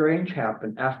strange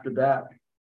happened after that.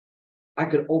 I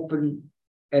could open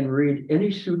and read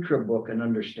any sutra book and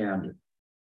understand it.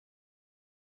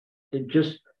 It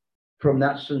just, from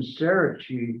that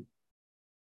sincerity,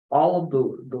 all of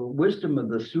the wisdom of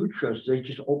the sutras, they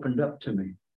just opened up to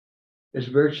me. It's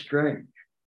very strange.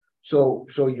 So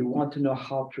you want to know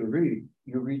how to read,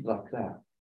 you read like that.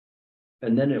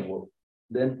 And then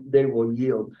they will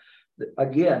yield.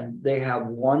 Again, they have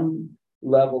one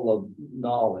level of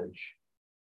knowledge,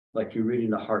 like you're reading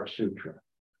the Heart Sutra.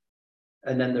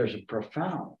 And then there's a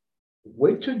profound.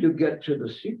 Wait till you get to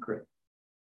the secret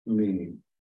meaning.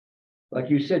 Like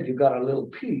you said, you got a little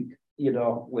peak,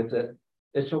 with it.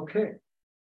 It's okay.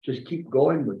 Just keep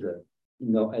going with it,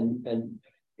 and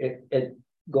it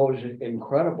goes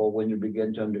incredible when you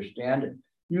begin to understand it.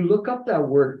 You look up that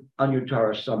word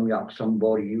Anuttara Samyak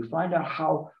Sambodhi, you find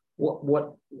out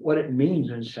what it means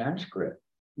in Sanskrit.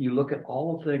 You look at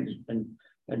all things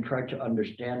and try to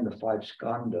understand the five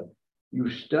skandha. you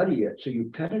study it, so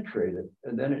you penetrate it,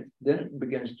 and then it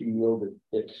begins to yield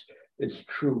its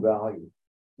true value.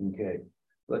 Okay,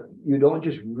 but you don't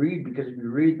just read, because if you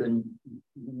read, then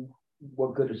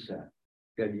what good is that?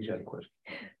 Okay, you had a question.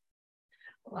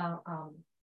 Well,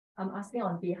 I'm asking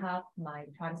on behalf of my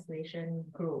translation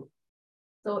group.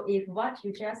 So if what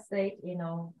you just said,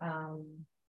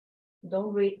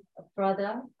 don't read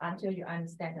further until you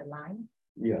understand the line.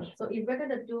 Yes. So if we're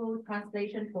going to do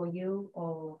translation for you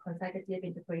or consecutive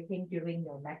interpreting during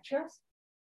your lectures,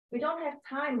 we don't have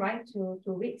time, right, to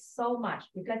read so much,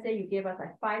 because say you give us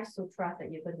like 5 sutras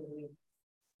that you're going to read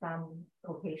some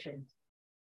quotations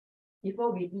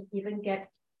before we even get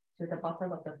to the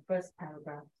bottom of the first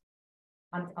paragraph.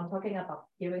 I'm talking about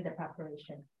during the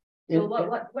preparation. So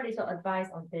what is your advice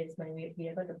on this when we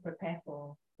are going to prepare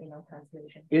for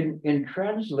translation? In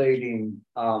translating,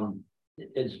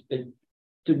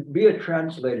 to be a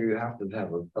translator, you have to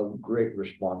have a great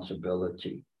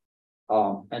responsibility.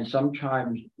 And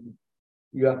sometimes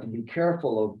you have to be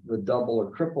careful of the double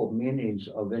or triple meanings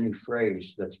of any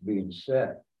phrase that's being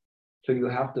said. So you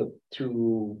have to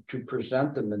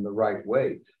present them in the right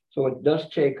way. So it does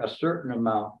take a certain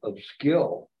amount of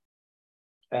skill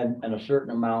and a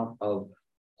certain amount of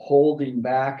holding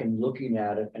back and looking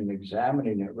at it and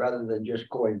examining it, rather than just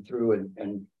going through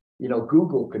and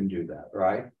Google can do that,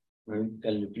 right? And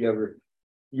if you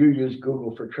use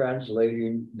Google for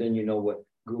translating, then you know what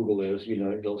Google is.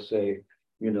 It'll say,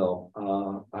 can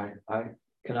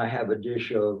I have a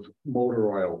dish of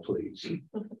motor oil, please?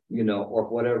 Or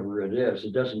whatever it is.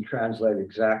 It doesn't translate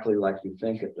exactly like you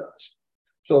think it does.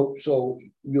 So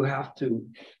you have to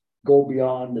go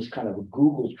beyond this kind of a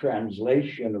Google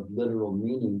translation of literal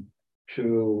meaning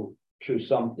to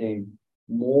something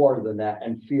more than that,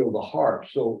 and feel the heart.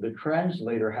 So the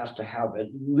translator has to have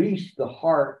at least the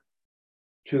heart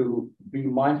to be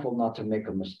mindful not to make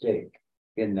a mistake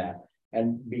in that,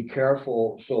 and be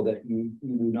careful so that you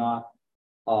do not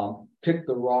pick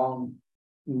the wrong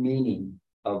meaning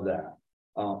of that.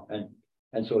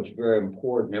 And so it's very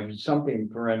important. If it's something,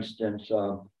 for instance,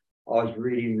 I was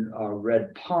reading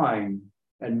Red Pine,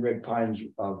 and Red Pine's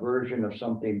version of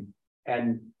something,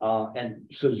 and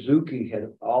Suzuki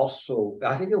had also,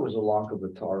 I think it was a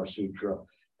Lankavatara Sutra,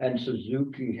 and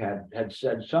Suzuki had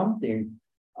said something,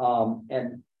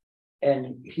 and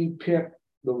he picked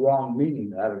the wrong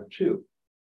meaning out of 2.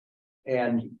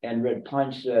 And Red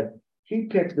Pine said, he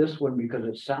picked this one because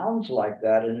it sounds like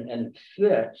that and it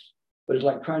fits, but it's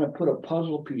like trying to put a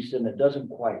puzzle piece in that doesn't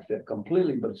quite fit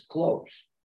completely, but it's close.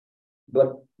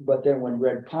 But then when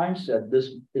Red Pine said this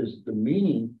is the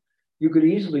meaning, you could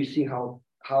easily see how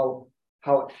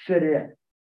it fit in,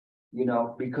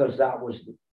 because that was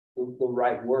the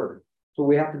right word. So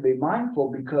we have to be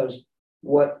mindful, because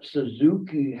what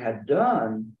Suzuki had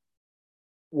done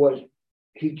was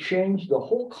he changed the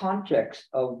whole context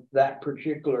of that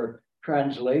particular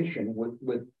translation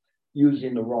with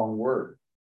using the wrong word.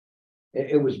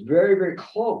 It was very, very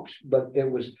close, but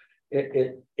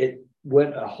it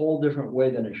went a whole different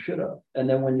way than it should have. And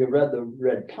then when you read the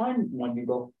Red Pine one, you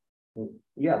go,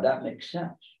 yeah, that makes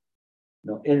sense.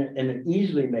 And it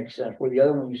easily makes sense. Where the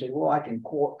other one, you say, well, I can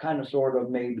kind of sort of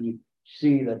maybe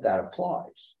see that applies.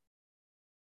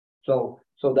 So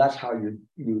that's how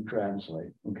you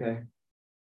translate. Okay.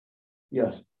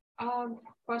 Yes.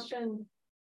 Question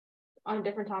on a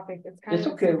different topic. It's kind of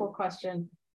okay. a simple question.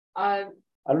 I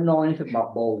don't know anything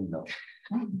about bowling though.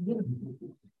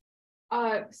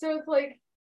 So it's like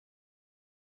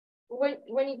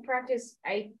when you practice,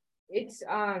 it's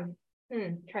try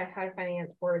how to find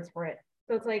words for it.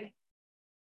 So it's like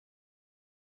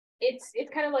it's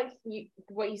kind of like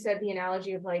what you said, the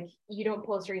analogy of like you don't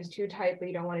pull strings too tight, but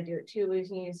you don't want to do it too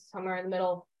loose, and you use somewhere in the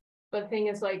middle. But the thing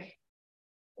is, like,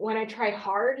 when I try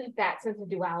hard, that sense of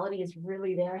duality is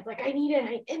really there. It's like I need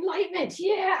an enlightenment,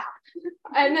 yeah.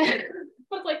 And then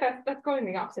but it's like that's going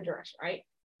in the opposite direction, right?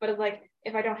 But it's like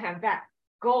if I don't have that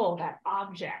goal, that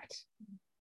object,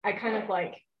 I kind of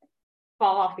like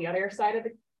fall off the other side of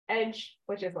the edge,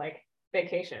 which is like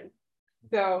vacation.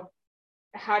 So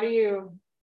how do you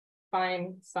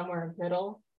find somewhere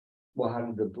middle? Well, how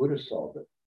did the Buddha solve it?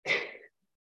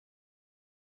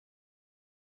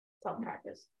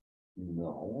 Self-practice.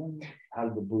 No. How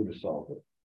did the Buddha solve it?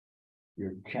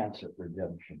 Your chance at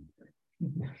redemption.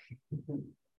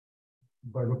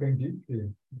 By looking deeply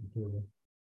into it.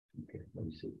 Okay, let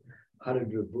me see. How did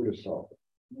the Buddha solve it?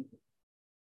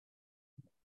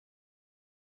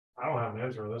 I don't have an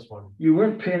answer to this one. You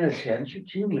weren't paying attention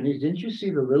to him. Didn't you see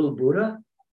the little Buddha?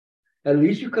 At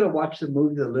least you could have watched the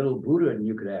movie The Little Buddha and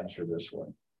you could answer this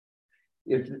one.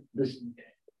 If this,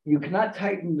 you cannot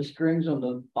tighten the strings on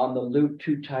the lute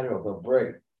too tight or they'll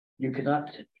break. You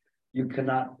cannot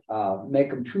make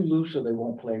them too loose so they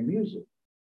won't play music.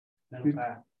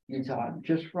 You taught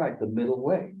just right, the middle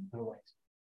way.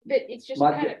 But it's just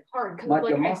Madhya- kind of hard because like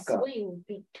I Madhyamaka. swing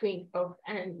between both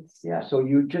ends. Yeah, so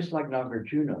you just like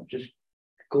Nagarjuna, just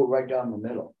go right down the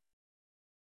middle.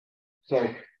 So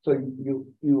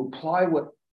you apply what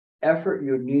effort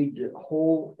you need to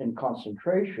hold in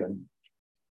concentration,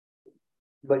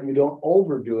 but you don't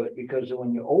overdo it, because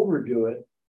when you overdo it,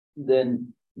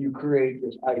 then you create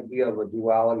this idea of a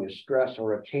duality of stress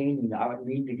or attaining. I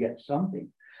need to get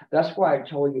something. That's why I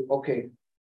told you, okay,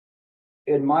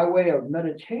 in my way of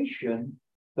meditation,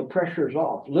 the pressure is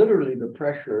off. Literally, the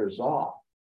pressure is off,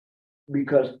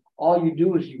 because all you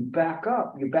do is you back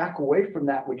up, you back away from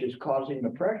that which is causing the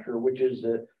pressure, which is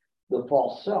the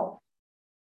false self,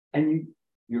 and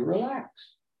you relax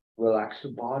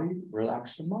the body,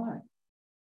 relax the mind.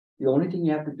 The only thing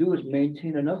you have to do is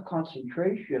maintain enough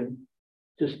concentration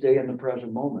to stay in the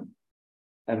present moment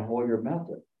and hold your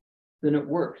method. Then it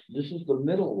works. This is the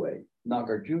middle way,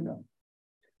 Nagarjuna.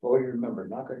 Oh, you remember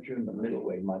Nagarjuna, the middle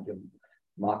way,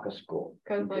 Madhyamaka school.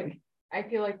 Because like I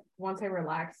feel like once I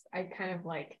relax, I kind of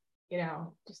like,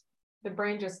 just the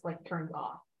brain just like turns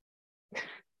off.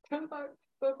 So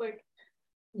it's like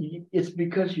It's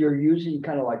because you're using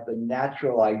kind of like the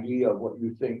natural idea of what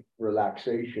you think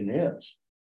relaxation is.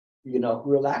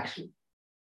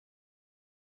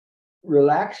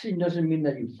 Relaxing doesn't mean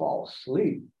that you fall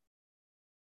asleep.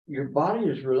 Your body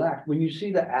is relaxed. When you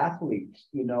see the athletes,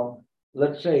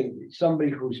 let's say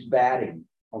somebody who's batting,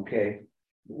 okay,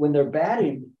 when they're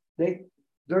batting,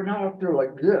 they're not up there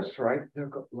like this, right? They're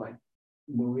like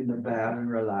moving the bat and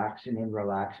relaxing,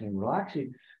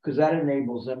 because that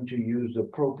enables them to use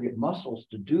appropriate muscles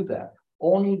to do that.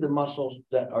 Only the muscles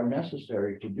that are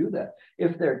necessary to do that.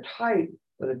 If they're tight,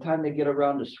 by the time they get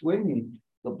around to swinging,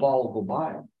 the ball will go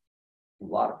by them. A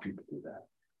lot of people do that.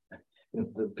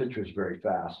 If the pitcher's very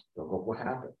fast, they'll go, what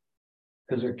happened?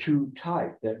 Because they're too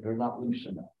tight, that they're not loose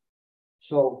enough.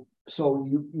 So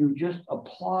you just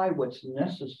apply what's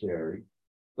necessary,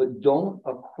 but don't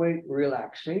equate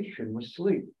relaxation with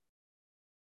sleep.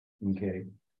 Okay,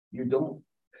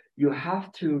 you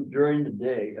have to during the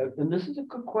day, and this is a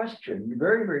good question,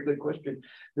 very, very good question.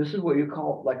 This is what you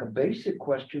call like a basic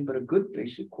question, but a good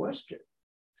basic question.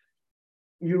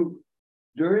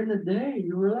 During the day,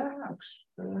 you relax.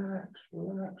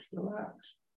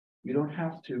 You don't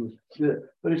have to do it,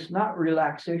 but it's not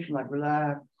relaxation like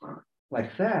relax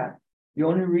like that. The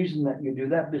only reason that you do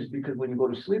that is because when you go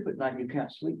to sleep at night, you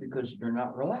can't sleep because you're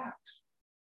not relaxed.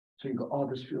 So you go, oh,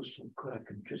 this feels so good. I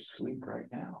could just sleep right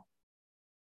now.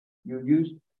 You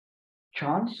use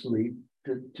Chan sleep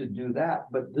to do that.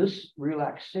 But this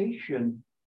relaxation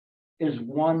is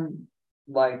one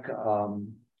like,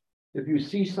 if you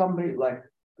see somebody like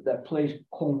that plays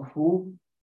Kung Fu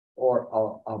or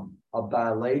a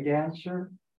ballet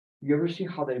dancer, you ever see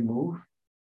how they move?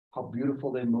 How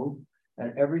beautiful they move?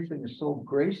 And everything is so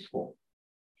graceful.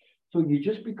 So you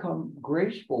just become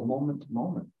graceful moment to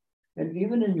moment. And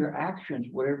even in your actions,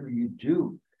 whatever you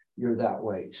do, you're that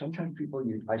way. Sometimes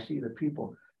I see the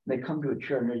people, they come to a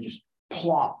chair and they just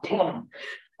plop on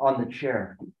the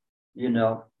chair.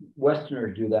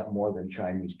 Westerners do that more than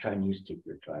Chinese. Chinese take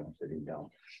their time sitting down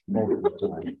most of the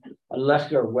time, unless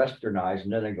they're westernized,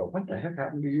 and then they go, what the heck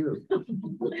happened to you?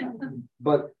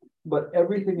 But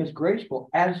everything is graceful.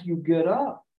 As you get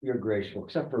up, you're graceful,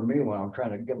 except for me when I'm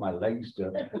trying to get my legs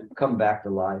to come back to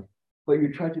life. But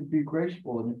you try to be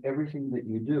graceful in everything that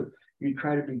you do. You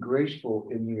try to be graceful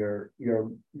in your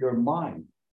mind,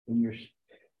 in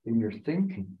your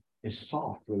thinking is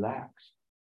soft, relaxed.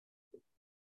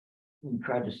 You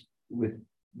try to, with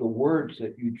the words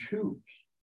that you choose,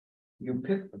 you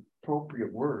pick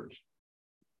appropriate words.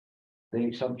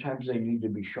 Sometimes they need to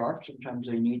be sharp, sometimes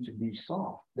they need to be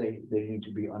soft. They need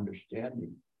to be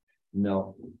understanding.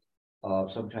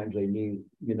 Sometimes they need,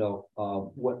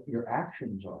 what your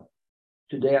actions are.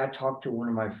 Today, I talked to one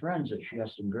of my friends that she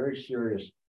has some very serious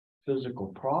physical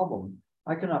problem.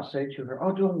 I cannot say to her,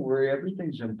 oh, don't worry,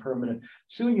 everything's impermanent.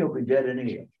 Soon you'll be dead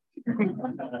anyway.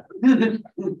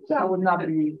 That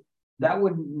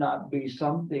would not be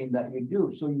something that you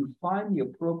do. So you find the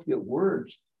appropriate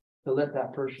words to let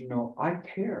that person know, I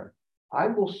care. I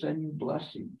will send you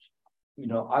blessings.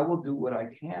 I will do what I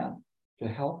can to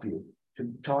help you,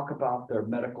 to talk about their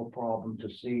medical problem, to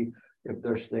see if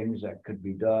there's things that could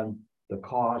be done, the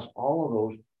cause, all of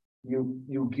those.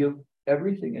 You give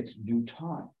everything its due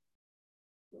time.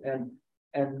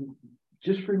 And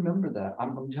just remember that.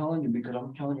 I'm telling you, because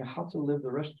I'm telling you how to live the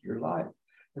rest of your life.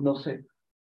 And they'll say,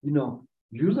 you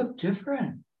look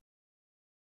different.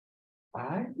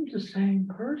 I'm the same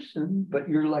person, but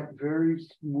you're like very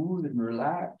smooth and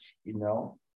relaxed,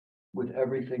 with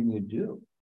everything you do.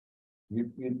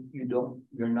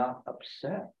 You're not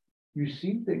upset. You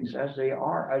see things as they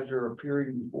are, as they're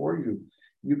appearing before you.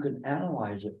 You can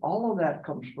analyze it. All of that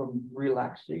comes from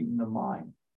relaxing the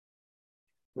mind.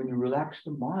 When you relax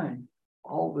the mind,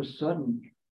 all of a sudden,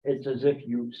 it's as if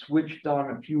you switched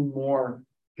on a few more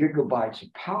gigabytes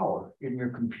of power in your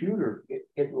computer.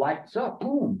 It lights up,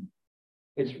 boom,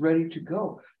 it's ready to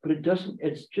go. But it doesn't,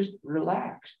 it's just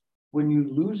relaxed. When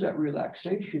you lose that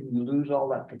relaxation, you lose all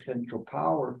that potential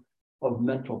power of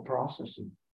mental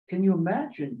processing. Can you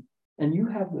imagine? And you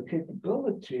have the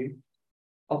capability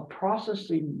of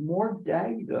processing more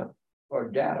data or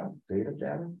data.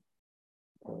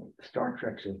 Star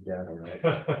Trek says data, right?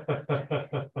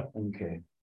 Okay.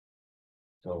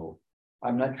 So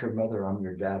I'm not your mother, I'm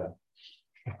your data.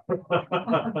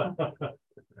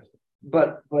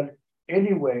 But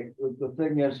anyway, the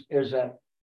thing is that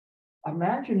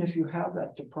imagine if you have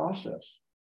that to process.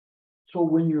 So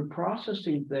when you're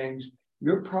processing things,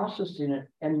 you're processing it,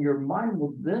 and your mind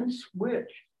will then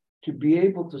switch to be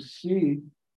able to see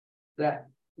that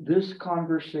this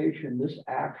conversation, this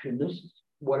action, this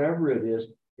whatever it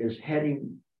is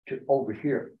heading to over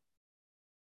here.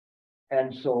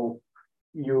 And so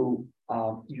you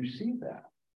see that.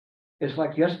 It's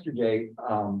like yesterday,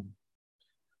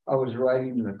 I was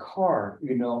riding in a car,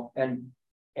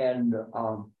 and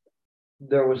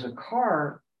there was a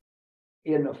car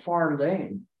in a far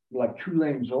lane, like 2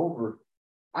 lanes over.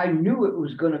 I knew it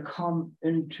was going to come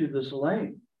into this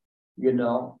lane, and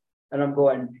I'm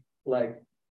going like,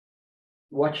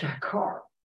 watch that car,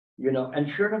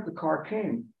 and sure enough, the car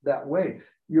came that way.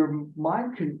 Your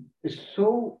mind is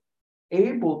so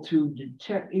able to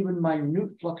detect even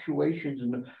minute fluctuations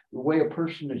in the way a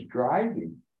person is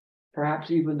driving,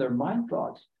 perhaps even their mind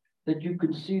thoughts, that you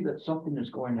can see that something is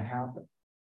going to happen.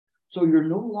 So you're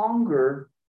no longer,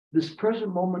 this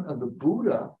present moment of the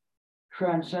Buddha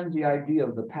transcends the idea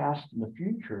of the past and the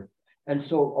future. And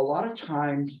so a lot of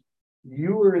times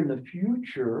you are in the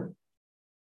future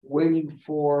waiting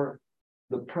for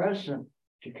the present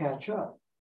to catch up.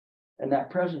 And that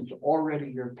present's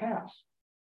already your past.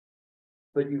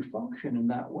 But you function in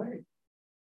that way.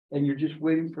 And you're just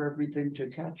waiting for everything to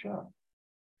catch up.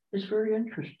 It's very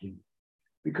interesting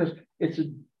because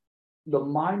the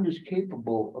mind is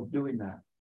capable of doing that.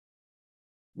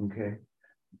 Okay.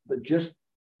 But just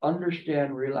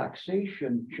understand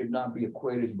relaxation should not be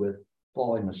equated with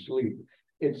falling asleep.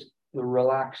 It's the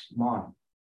relaxed mind.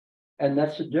 And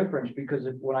that's the difference, because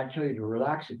when I tell you to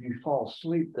relax, if you fall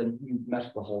asleep, then you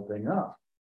mess the whole thing up.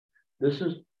 This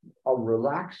is a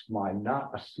relaxed mind,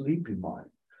 not a sleepy mind.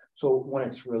 So when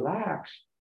it's relaxed,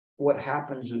 what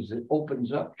happens is it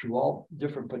opens up to all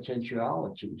different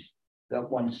potentialities that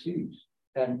one sees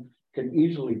and can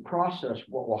easily process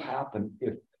what will happen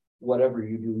if whatever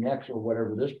you do next or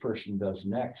whatever this person does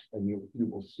next, and you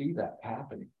will see that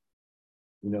happening.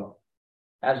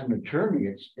 As an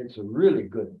attorney, it's a really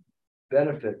good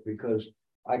benefit because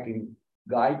I can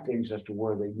guide things as to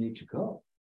where they need to go.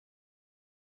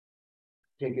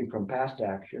 Taking from past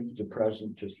actions to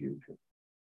present to future.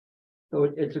 So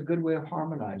it's a good way of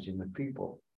harmonizing with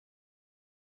people.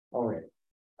 All right.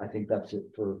 I think that's it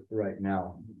for right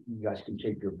now. You guys can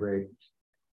take your breaks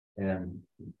and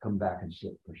come back and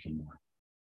sit for some more.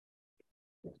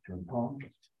 Let's turn palms.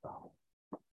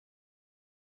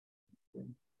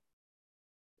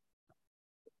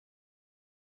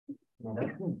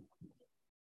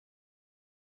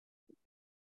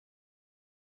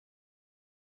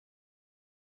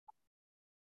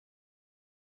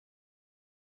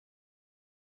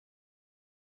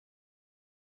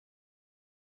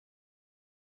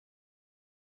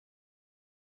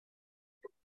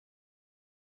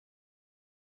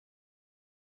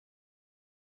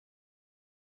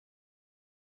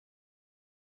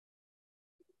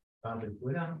 Father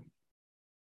Buddha,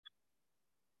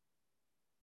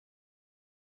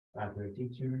 Father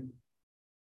Teacher,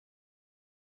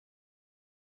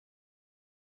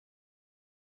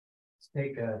 let's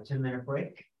take a 10-minute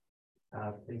break.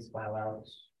 Please file out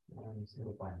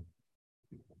single file.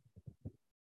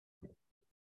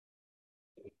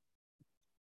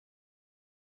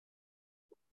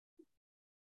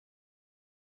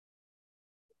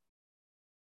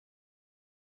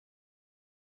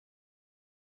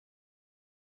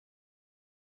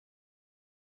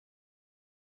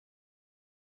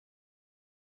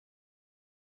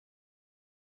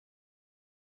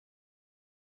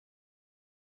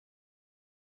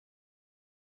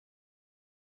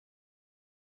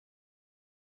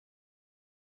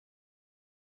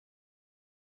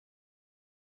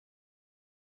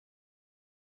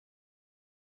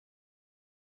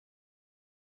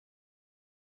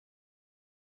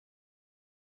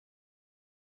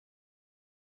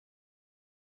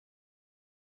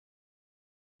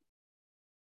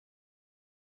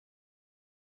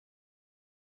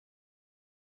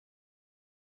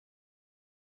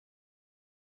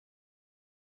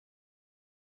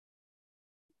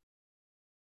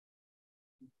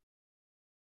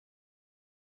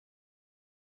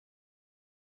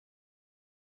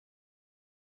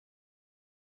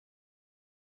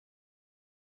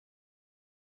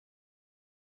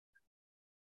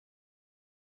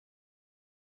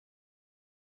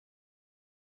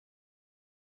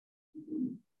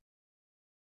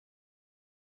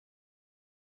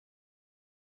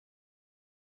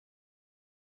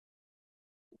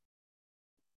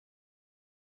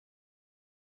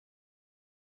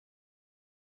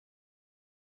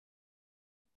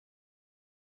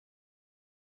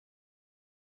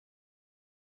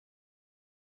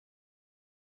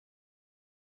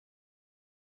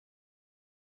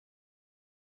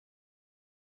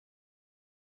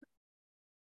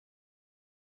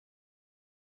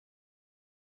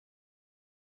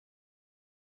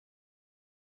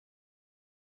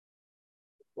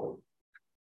 Well,